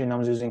reference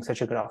genomes using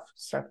such a graph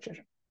structure.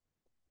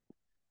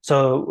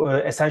 So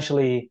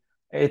essentially,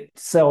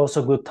 it's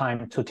also a good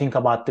time to think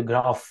about the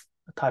graph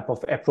type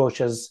of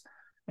approaches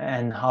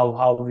and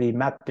how we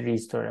map the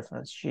reads to a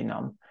reference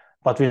genome.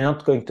 But we're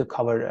not going to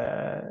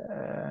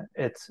cover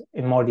it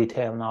in more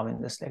detail now in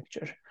this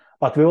lecture.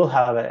 But we will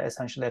have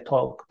essentially a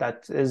talk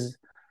that is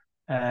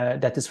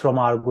from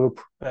our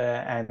group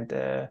and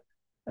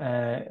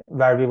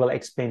where we will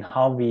explain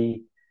how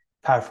we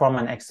perform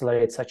and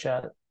accelerate such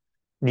a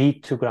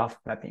read to graph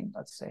mapping,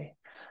 let's say.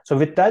 So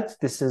with that,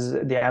 this is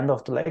the end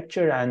of the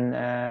lecture, and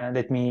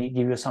let me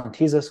give you some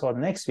teasers for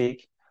next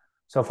week.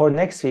 So for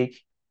next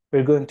week,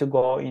 we're going to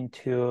go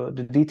into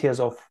the details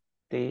of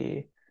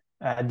the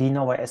de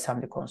novo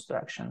assembly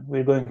construction.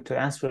 We're going to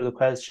answer the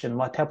question,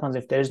 what happens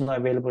if there is no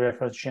available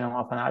reference genome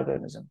of an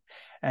algorithm?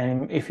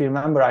 And if you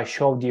remember, I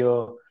showed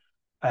you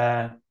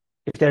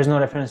if there's no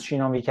reference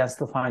genome, we can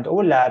still find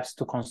overlaps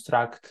to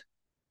construct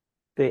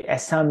the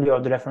assembly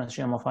of the reference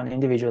genome of an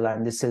individual.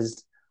 And this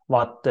is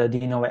what the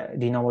de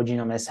novo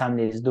genome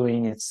assembly is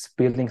doing. It's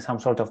building some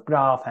sort of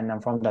graph, and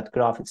then from that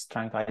graph, it's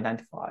trying to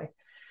identify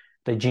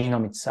the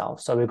genome itself.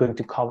 So we're going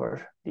to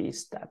cover these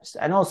steps.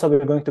 And also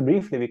we're going to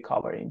briefly be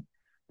covering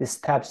the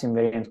steps in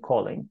variant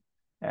calling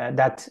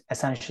that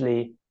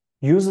essentially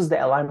uses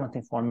the alignment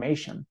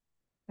information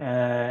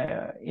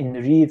in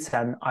the reads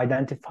and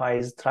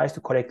tries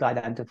to correctly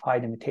identify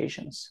the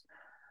mutations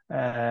in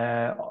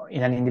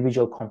an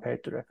individual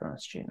compared to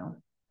reference genome.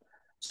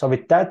 So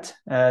with that,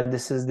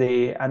 this is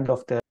the end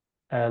of the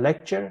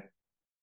lecture.